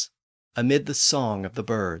lasts, amid the song of the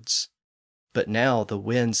birds. But now the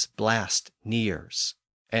wind's blast nears,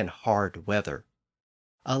 and hard weather.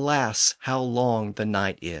 Alas, how long the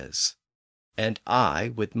night is! And I,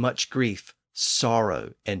 with much grief,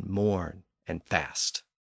 sorrow and mourn and fast.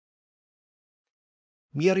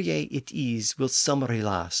 Merry it is while summer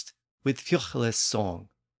last, with fuchless song.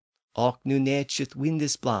 Och nu netcheth wind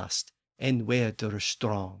is blast, and weather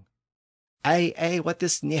strong. Ay, what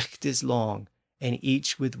this nicht is long, and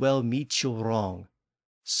each with well meet you wrong.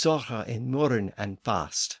 Sorge en morgen en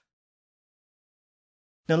vast.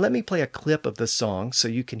 Now let me play a clip of the song so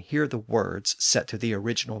you can hear the words set to the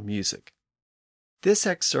original music. This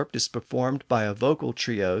excerpt is performed by a vocal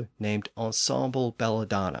trio named Ensemble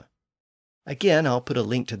Belladonna. Again, I'll put a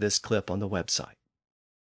link to this clip on the website.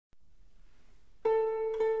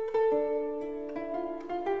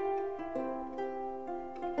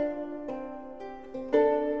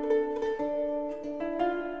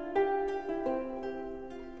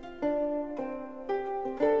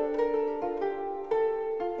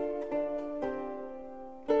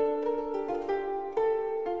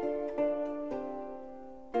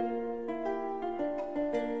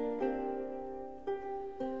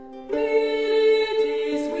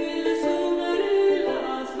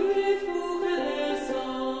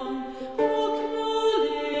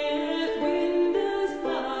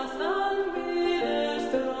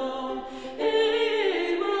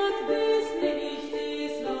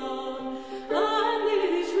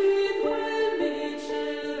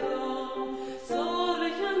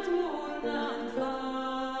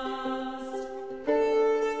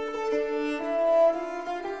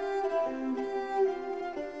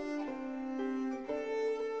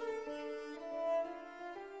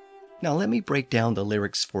 Now let me break down the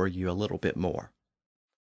lyrics for you a little bit more.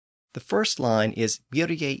 The first line is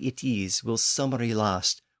Mirje it is will summery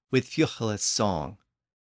last with Fjuchela's song.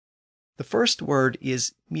 The first word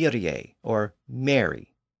is Mirje, or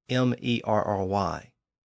Mary, M-E-R-R-Y.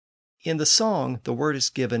 In the song, the word is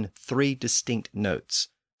given 3 distinct notes,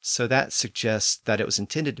 so that suggests that it was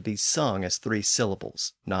intended to be sung as 3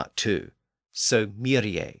 syllables, not 2. So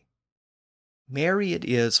Mirje. Merry it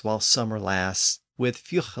is while summer lasts, with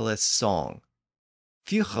Fjuchela's song.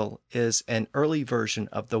 Fjuchel is an early version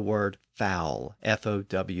of the word fowl,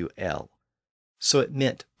 F-O-W-L. So it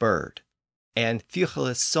meant bird. And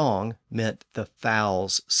Fjuchela's song meant the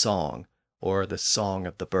fowl's song, or the song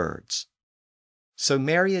of the birds. So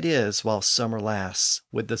merry it is while summer lasts,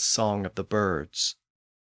 with the song of the birds.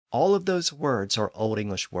 All of those words are Old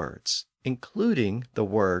English words, including the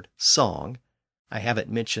word song. I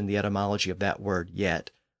haven't mentioned the etymology of that word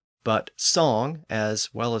yet, but song,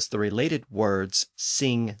 as well as the related words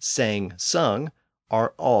sing, sang, sung,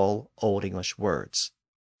 are all Old English words.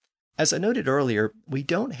 As I noted earlier, we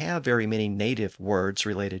don't have very many native words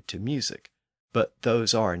related to music, but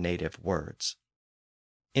those are native words.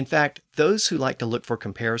 In fact, those who like to look for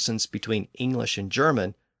comparisons between English and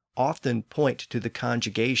German often point to the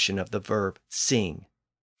conjugation of the verb sing.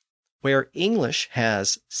 Where English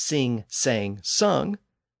has sing, sang, sung,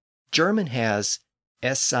 German has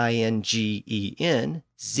S-I-N-G-E-N,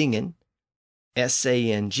 singen,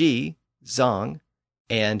 S-A-N-G, sang,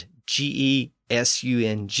 and G-E-S-U-N-G-E-N,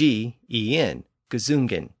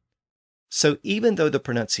 gesungen. So even though the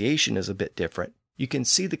pronunciation is a bit different, you can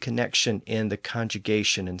see the connection in the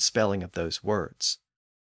conjugation and spelling of those words.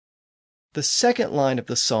 The second line of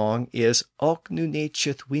the song is Och nu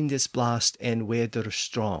neetzeth windes blast and weather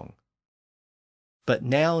strong. But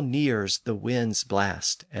now nears the winds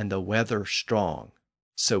blast and the weather strong,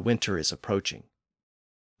 so winter is approaching.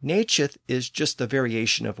 Neetzeth is just a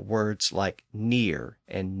variation of words like near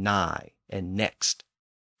and nigh and next.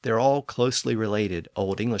 They're all closely related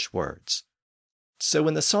Old English words. So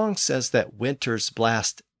when the song says that winter's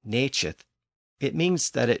blast neetzeth, it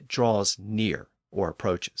means that it draws near or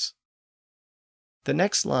approaches. The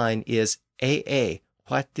next line is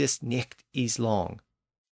what this Nacht is long.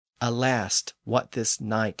 Alas, what this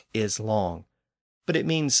night is long. But it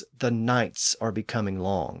means the nights are becoming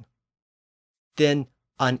long. Then,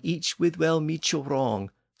 an each with well michel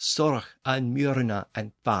wrong, sorg an murna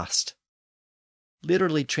and fast.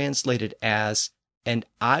 Literally translated as, and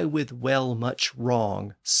I with well much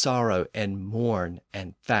wrong, sorrow and mourn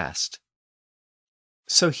and fast.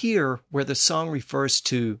 So here, where the song refers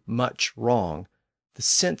to much wrong, the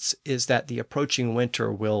sense is that the approaching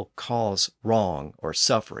winter will cause wrong or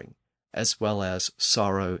suffering, as well as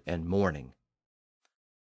sorrow and mourning.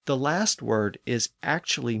 The last word is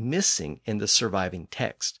actually missing in the surviving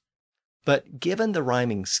text. But given the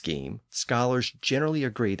rhyming scheme, scholars generally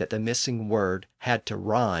agree that the missing word had to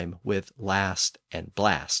rhyme with last and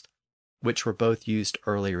blast, which were both used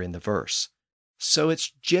earlier in the verse. So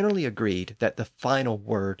it's generally agreed that the final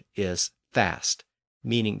word is fast,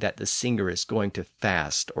 meaning that the singer is going to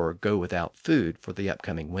fast or go without food for the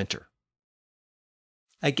upcoming winter.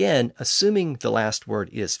 Again, assuming the last word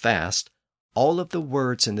is fast, all of the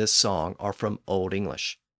words in this song are from Old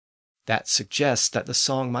English. That suggests that the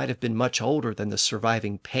song might have been much older than the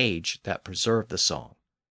surviving page that preserved the song.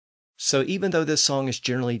 So even though this song is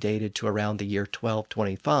generally dated to around the year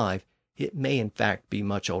 1225, it may in fact be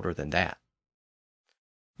much older than that.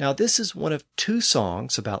 Now, this is one of two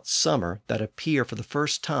songs about summer that appear for the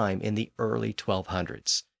first time in the early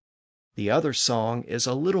 1200s. The other song is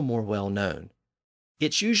a little more well known.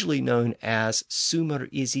 It's usually known as Summer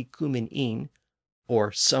isi kumin in,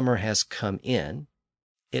 or Summer has come in.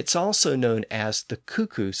 It's also known as the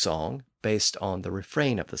Cuckoo Song, based on the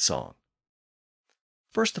refrain of the song.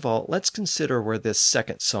 First of all, let's consider where this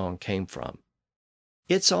second song came from.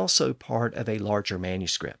 It's also part of a larger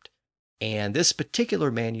manuscript, and this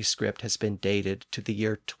particular manuscript has been dated to the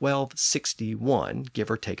year 1261,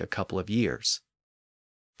 give or take a couple of years.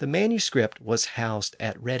 The manuscript was housed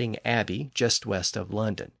at Reading Abbey, just west of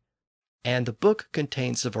London, and the book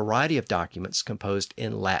contains a variety of documents composed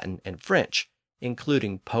in Latin and French,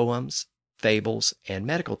 including poems, fables, and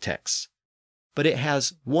medical texts. But it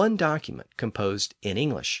has one document composed in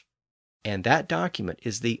English, and that document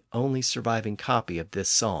is the only surviving copy of this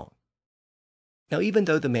song. Now, even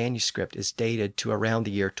though the manuscript is dated to around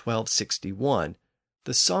the year 1261,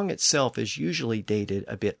 the song itself is usually dated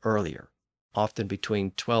a bit earlier, often between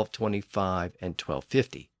 1225 and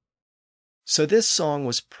 1250. So this song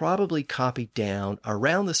was probably copied down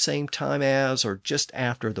around the same time as or just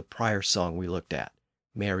after the prior song we looked at,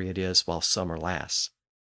 Merry It Is While Summer Lasts.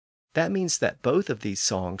 That means that both of these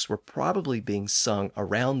songs were probably being sung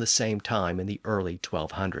around the same time in the early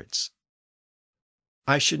 1200s.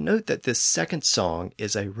 I should note that this second song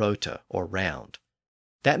is a rota, or round.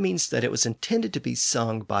 That means that it was intended to be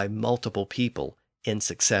sung by multiple people in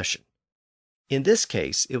succession. In this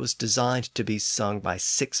case, it was designed to be sung by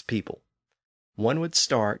 6 people. One would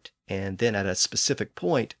start, and then at a specific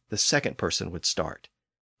point, the second person would start.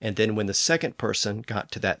 And then when the second person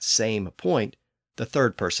got to that same point, the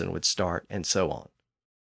third person would start, and so on.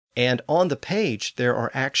 And on the page, there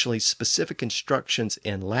are actually specific instructions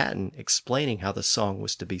in Latin explaining how the song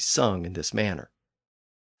was to be sung in this manner.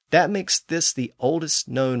 That makes this the oldest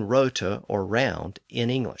known rota, or round, in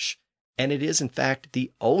English, and it is in fact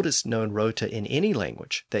the oldest known rota in any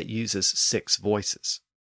language that uses 6 voices.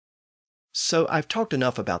 So I've talked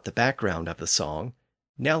enough about the background of the song.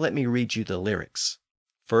 Now let me read you the lyrics,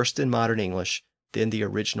 first in modern English, then the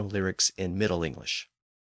original lyrics in Middle English.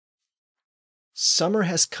 Summer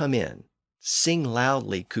has come in. Sing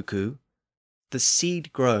loudly, cuckoo. The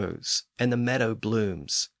seed grows and the meadow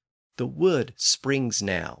blooms. The wood springs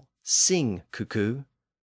now. Sing, cuckoo.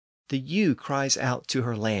 The ewe cries out to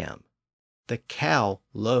her lamb. The cow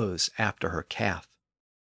lows after her calf.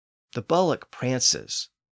 The bullock prances.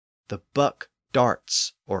 The buck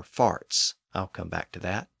darts or farts. I'll come back to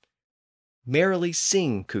that. Merrily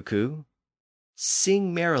sing, cuckoo.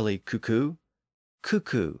 Sing merrily, cuckoo.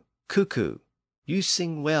 Cuckoo, cuckoo. You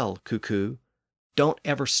sing well, cuckoo. Don't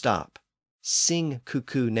ever stop. Sing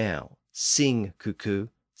cuckoo now. Sing cuckoo.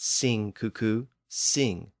 Sing cuckoo.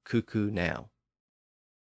 Sing cuckoo now.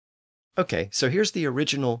 Okay, so here's the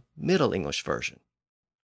original Middle English version.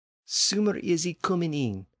 Summer isi kumin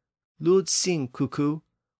in. Lud sing cuckoo.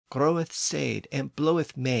 Groweth sade and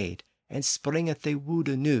bloweth maid and springeth a wood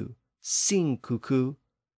anew. Sing cuckoo.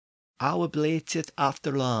 Our blateth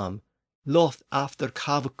after lamb. Loth after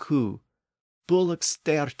cavacoo. Bullock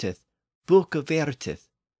sterteth, book averteth.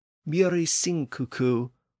 Merry sing cuckoo,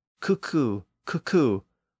 cuckoo, cuckoo.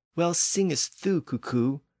 Well singest thou,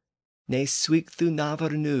 cuckoo. Nay sweet thou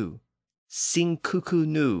naver knew. Sing cuckoo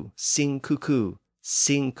new, sing cuckoo,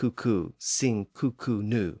 sing cuckoo, sing cuckoo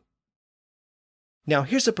new. Now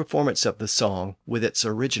here's a performance of the song with its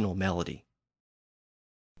original melody.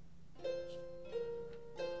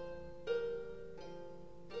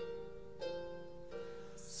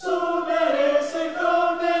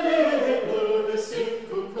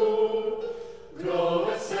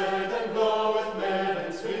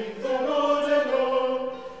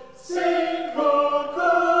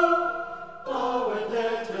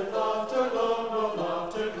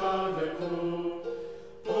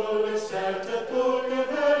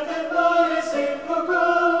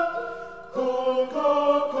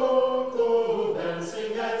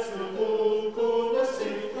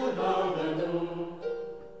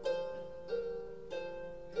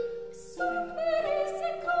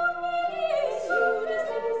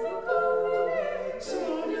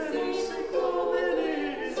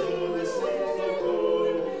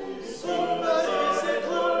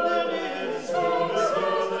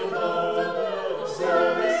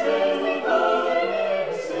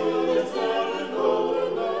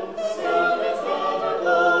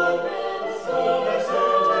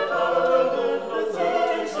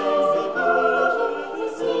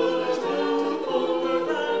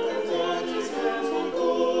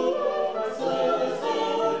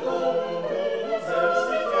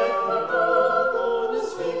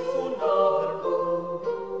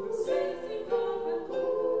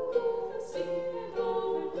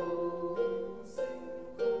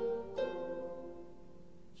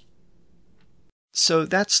 So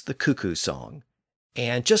that's the Cuckoo Song.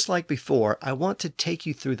 And just like before, I want to take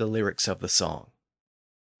you through the lyrics of the song.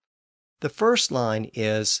 The first line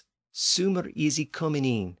is Summer is coming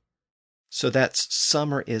in. So that's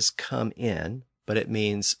summer is come in, but it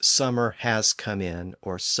means summer has come in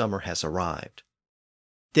or summer has arrived.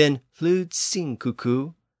 Then Lud sing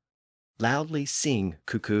cuckoo, loudly sing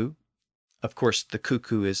cuckoo. Of course, the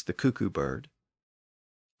cuckoo is the cuckoo bird.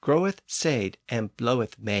 Groweth seed and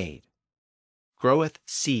bloweth maid. Groweth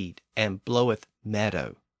seed and bloweth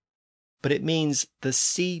meadow. But it means the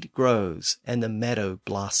seed grows and the meadow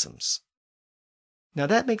blossoms. Now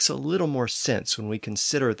that makes a little more sense when we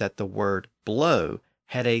consider that the word blow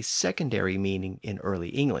had a secondary meaning in early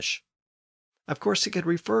English. Of course, it could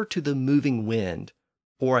refer to the moving wind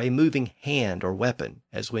or a moving hand or weapon,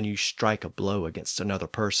 as when you strike a blow against another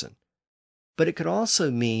person. But it could also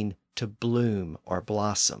mean to bloom or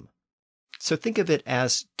blossom. So think of it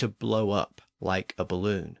as to blow up, like a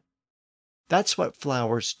balloon. That's what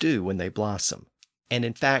flowers do when they blossom. And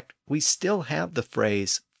in fact, we still have the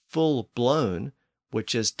phrase full blown,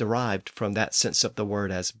 which is derived from that sense of the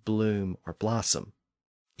word as bloom or blossom.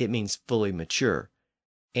 It means fully mature.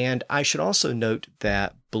 And I should also note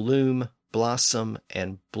that bloom, blossom,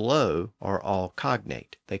 and blow are all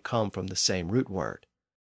cognate. They come from the same root word.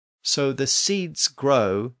 So the seeds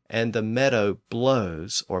grow and the meadow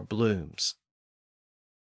blows or blooms.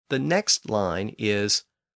 The next line is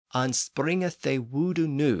An springeth the wood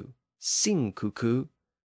new, sing cuckoo,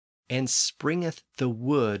 and springeth the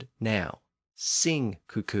wood now, sing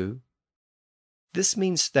cuckoo. This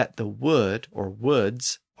means that the wood or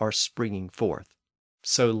woods are springing forth,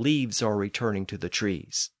 so leaves are returning to the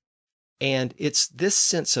trees. And it's this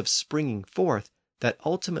sense of springing forth that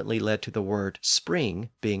ultimately led to the word spring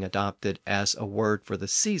being adopted as a word for the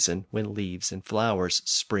season when leaves and flowers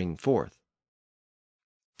spring forth.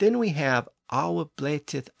 Then we have Awe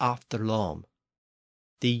bleateth after lamb.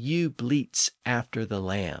 The ewe bleats after the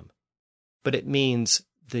lamb. But it means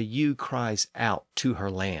the ewe cries out to her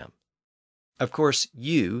lamb. Of course,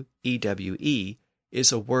 ewe, E-W-E,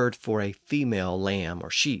 is a word for a female lamb or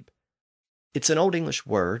sheep. It's an Old English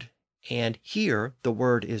word, and here the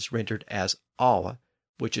word is rendered as awe,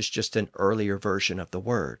 which is just an earlier version of the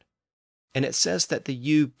word. And it says that the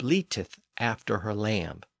ewe bleateth after her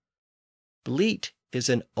lamb. Bleat is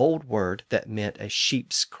an old word that meant a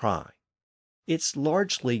sheep's cry. It's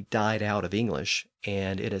largely died out of English,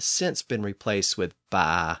 and it has since been replaced with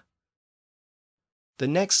baa. The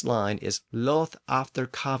next line is loth after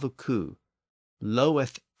cavuku,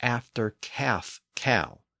 loweth after calf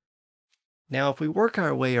cow. Now, if we work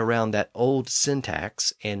our way around that old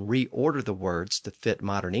syntax and reorder the words to fit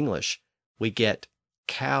modern English, we get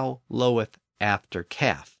cow loweth after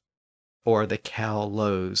calf, or the cow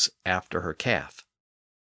lows after her calf.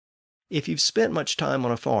 If you've spent much time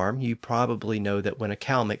on a farm, you probably know that when a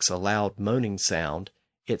cow makes a loud moaning sound,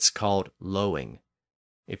 it's called lowing.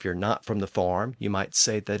 If you're not from the farm, you might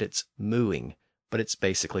say that it's mooing, but it's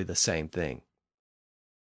basically the same thing.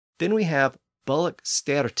 Then we have bullock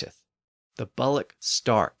starteth. The bullock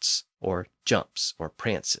starts, or jumps, or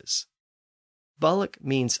prances. Bullock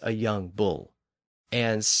means a young bull,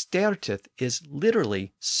 and starteth is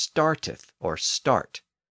literally starteth, or start,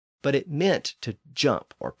 but it meant to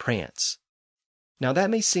jump or prance. Now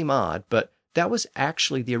that may seem odd, but that was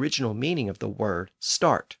actually the original meaning of the word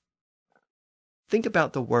start. Think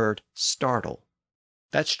about the word startle.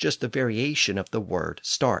 That's just a variation of the word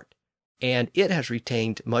start, and it has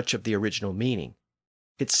retained much of the original meaning.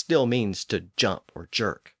 It still means to jump or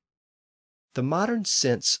jerk. The modern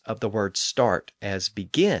sense of the word start as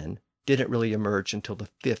begin didn't really emerge until the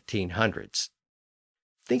 1500s.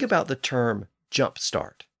 Think about the term jump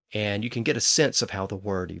start, and you can get a sense of how the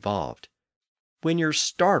word evolved. When you're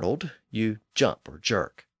startled, you jump or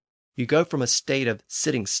jerk. You go from a state of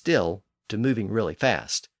sitting still to moving really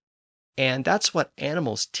fast. And that's what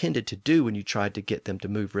animals tended to do when you tried to get them to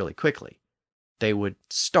move really quickly. They would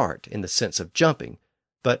start in the sense of jumping,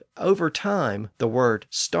 but over time, the word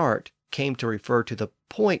start came to refer to the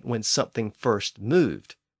point when something first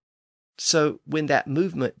moved. So when that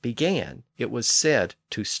movement began, it was said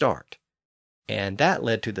to start. And that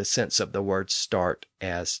led to the sense of the word start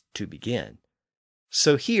as to begin.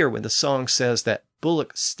 So here, when the song says that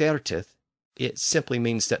bullock starteth, it simply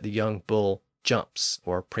means that the young bull jumps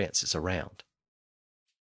or prances around.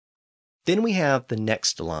 Then we have the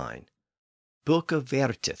next line, Bucca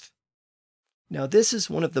verteth. Now this is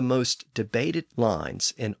one of the most debated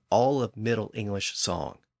lines in all of Middle English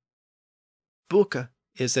song. Bucca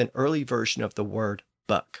is an early version of the word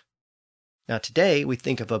buck. Now today we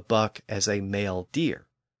think of a buck as a male deer,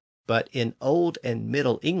 but in Old and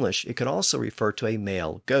Middle English it could also refer to a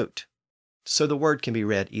male goat. So the word can be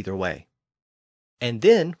read either way. And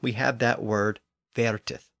then we have that word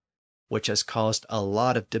vertith, which has caused a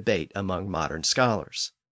lot of debate among modern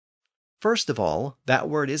scholars. First of all, that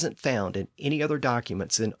word isn't found in any other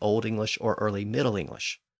documents in Old English or Early Middle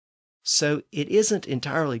English, so it isn't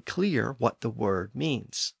entirely clear what the word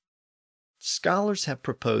means. Scholars have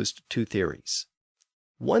proposed two theories.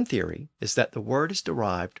 One theory is that the word is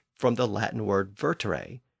derived from the Latin word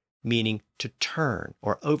vertere, meaning to turn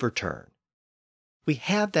or overturn. We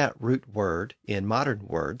have that root word in modern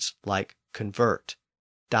words like convert,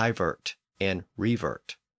 divert, and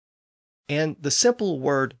revert. And the simple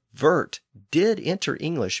word vert did enter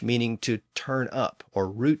English meaning to turn up or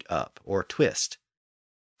root up or twist.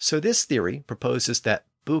 So this theory proposes that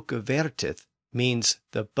bucca vertith means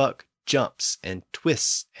the buck jumps and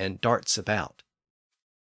twists and darts about.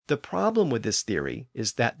 The problem with this theory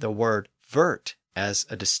is that the word vert as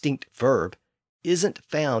a distinct verb isn't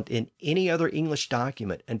found in any other English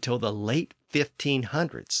document until the late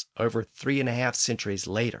 1500s, over 3.5 centuries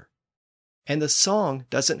later. And the song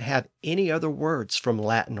doesn't have any other words from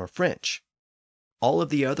Latin or French. All of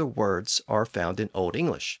the other words are found in Old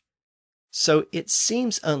English. So it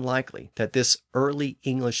seems unlikely that this early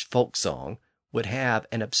English folk song would have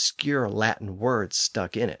an obscure Latin word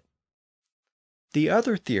stuck in it. The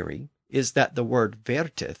other theory is that the word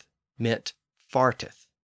vertith meant farteth,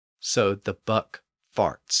 so the buck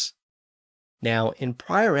farts. Now, in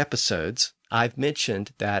prior episodes, I've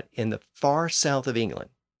mentioned that in the far south of England,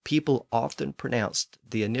 people often pronounced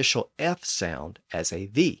the initial F sound as a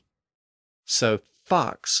V. So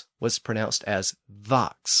fox was pronounced as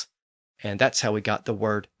vox, and that's how we got the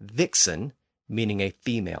word vixen, meaning a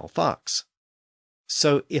female fox.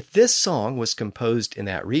 So if this song was composed in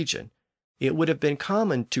that region, it would have been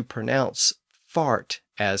common to pronounce fart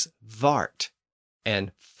as vart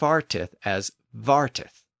and farteth as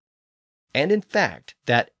varteth. And in fact,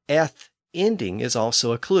 that eth ending is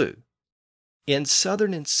also a clue. In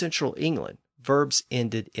southern and central England, verbs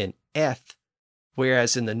ended in eth,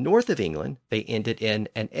 whereas in the north of England, they ended in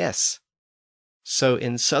an s. So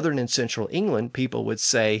in southern and central England, people would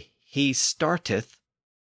say, he starteth,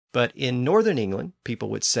 but in northern England, people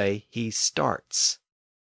would say, he starts.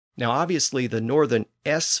 Now, obviously, the northern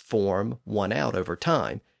S form won out over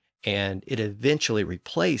time, and it eventually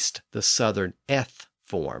replaced the southern eth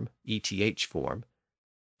form, ETH form.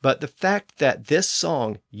 But the fact that this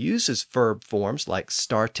song uses verb forms like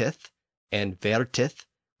starteth and vertith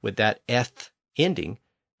with that eth ending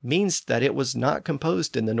means that it was not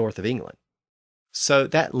composed in the north of England. So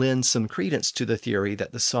that lends some credence to the theory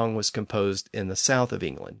that the song was composed in the south of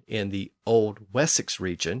England, in the Old Wessex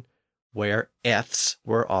region, where F's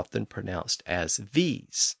were often pronounced as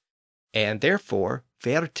V's. And therefore,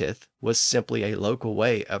 vertith was simply a local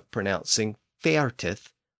way of pronouncing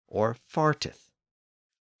farteth or farteth.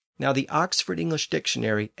 Now, the Oxford English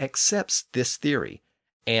Dictionary accepts this theory,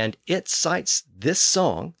 and it cites this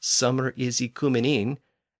song, Summer is Cumanin,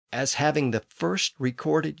 as having the first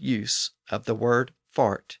recorded use of the word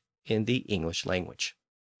fart in the English language.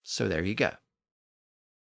 So there you go.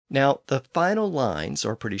 Now, the final lines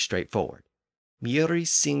are pretty straightforward. Merry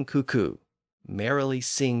sing cuckoo, merrily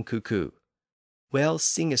sing cuckoo. Well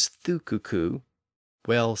singest thou cuckoo,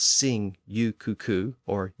 well sing you cuckoo,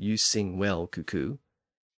 or you sing well cuckoo.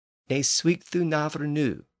 Ne sweek thou naver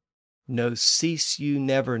nu, no cease you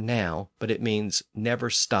never now, but it means never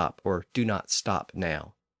stop or do not stop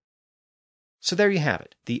now. So there you have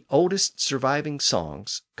it, the oldest surviving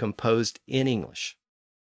songs composed in English.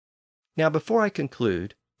 Now, before I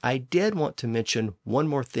conclude, I did want to mention one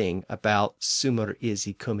more thing about Summer is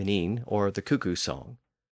Cumanin, or the Cuckoo Song.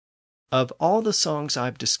 Of all the songs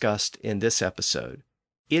I've discussed in this episode,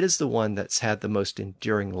 it is the one that's had the most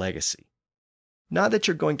enduring legacy. Not that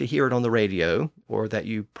you're going to hear it on the radio, or that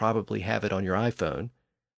you probably have it on your iPhone,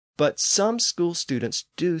 but some school students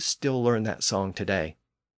do still learn that song today.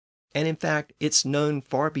 And in fact, it's known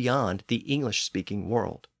far beyond the English-speaking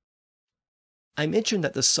world. I mentioned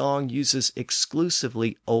that the song uses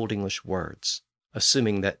exclusively Old English words,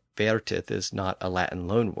 assuming that vertith is not a Latin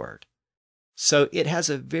loanword. So it has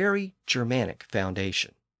a very Germanic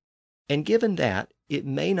foundation. And given that, it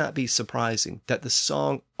may not be surprising that the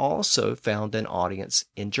song also found an audience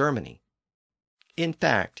in Germany. In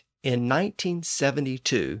fact, in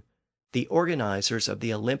 1972, the organizers of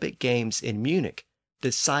the Olympic Games in Munich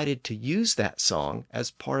decided to use that song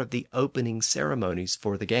as part of the opening ceremonies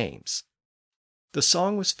for the Games. The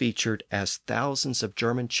song was featured as thousands of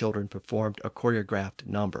German children performed a choreographed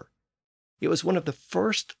number. It was one of the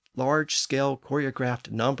first large-scale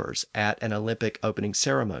choreographed numbers at an Olympic opening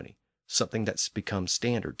ceremony, something that's become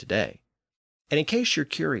standard today. And in case you're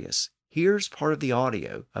curious, here's part of the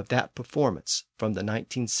audio of that performance from the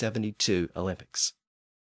 1972 Olympics.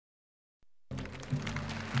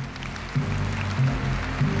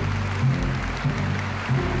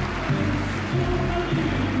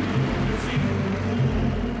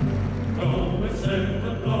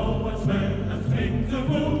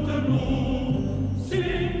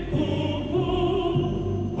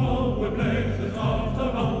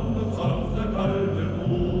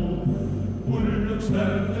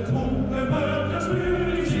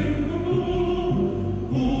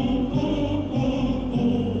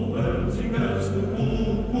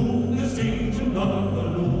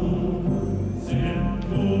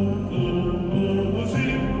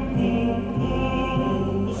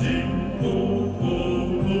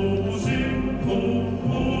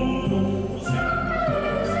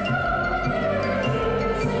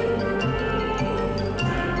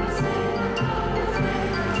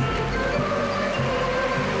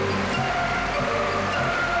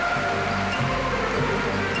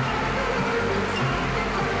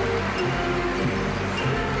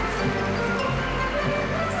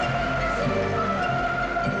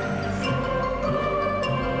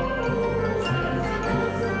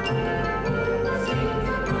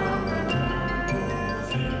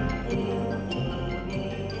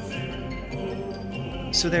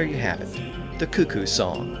 So there you have it, the Cuckoo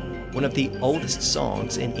Song, one of the oldest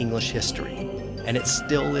songs in English history, and it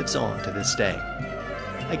still lives on to this day.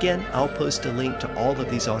 Again, I'll post a link to all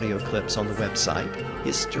of these audio clips on the website,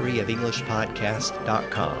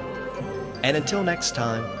 historyofenglishpodcast.com. And until next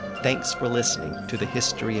time, thanks for listening to the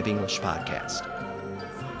History of English podcast.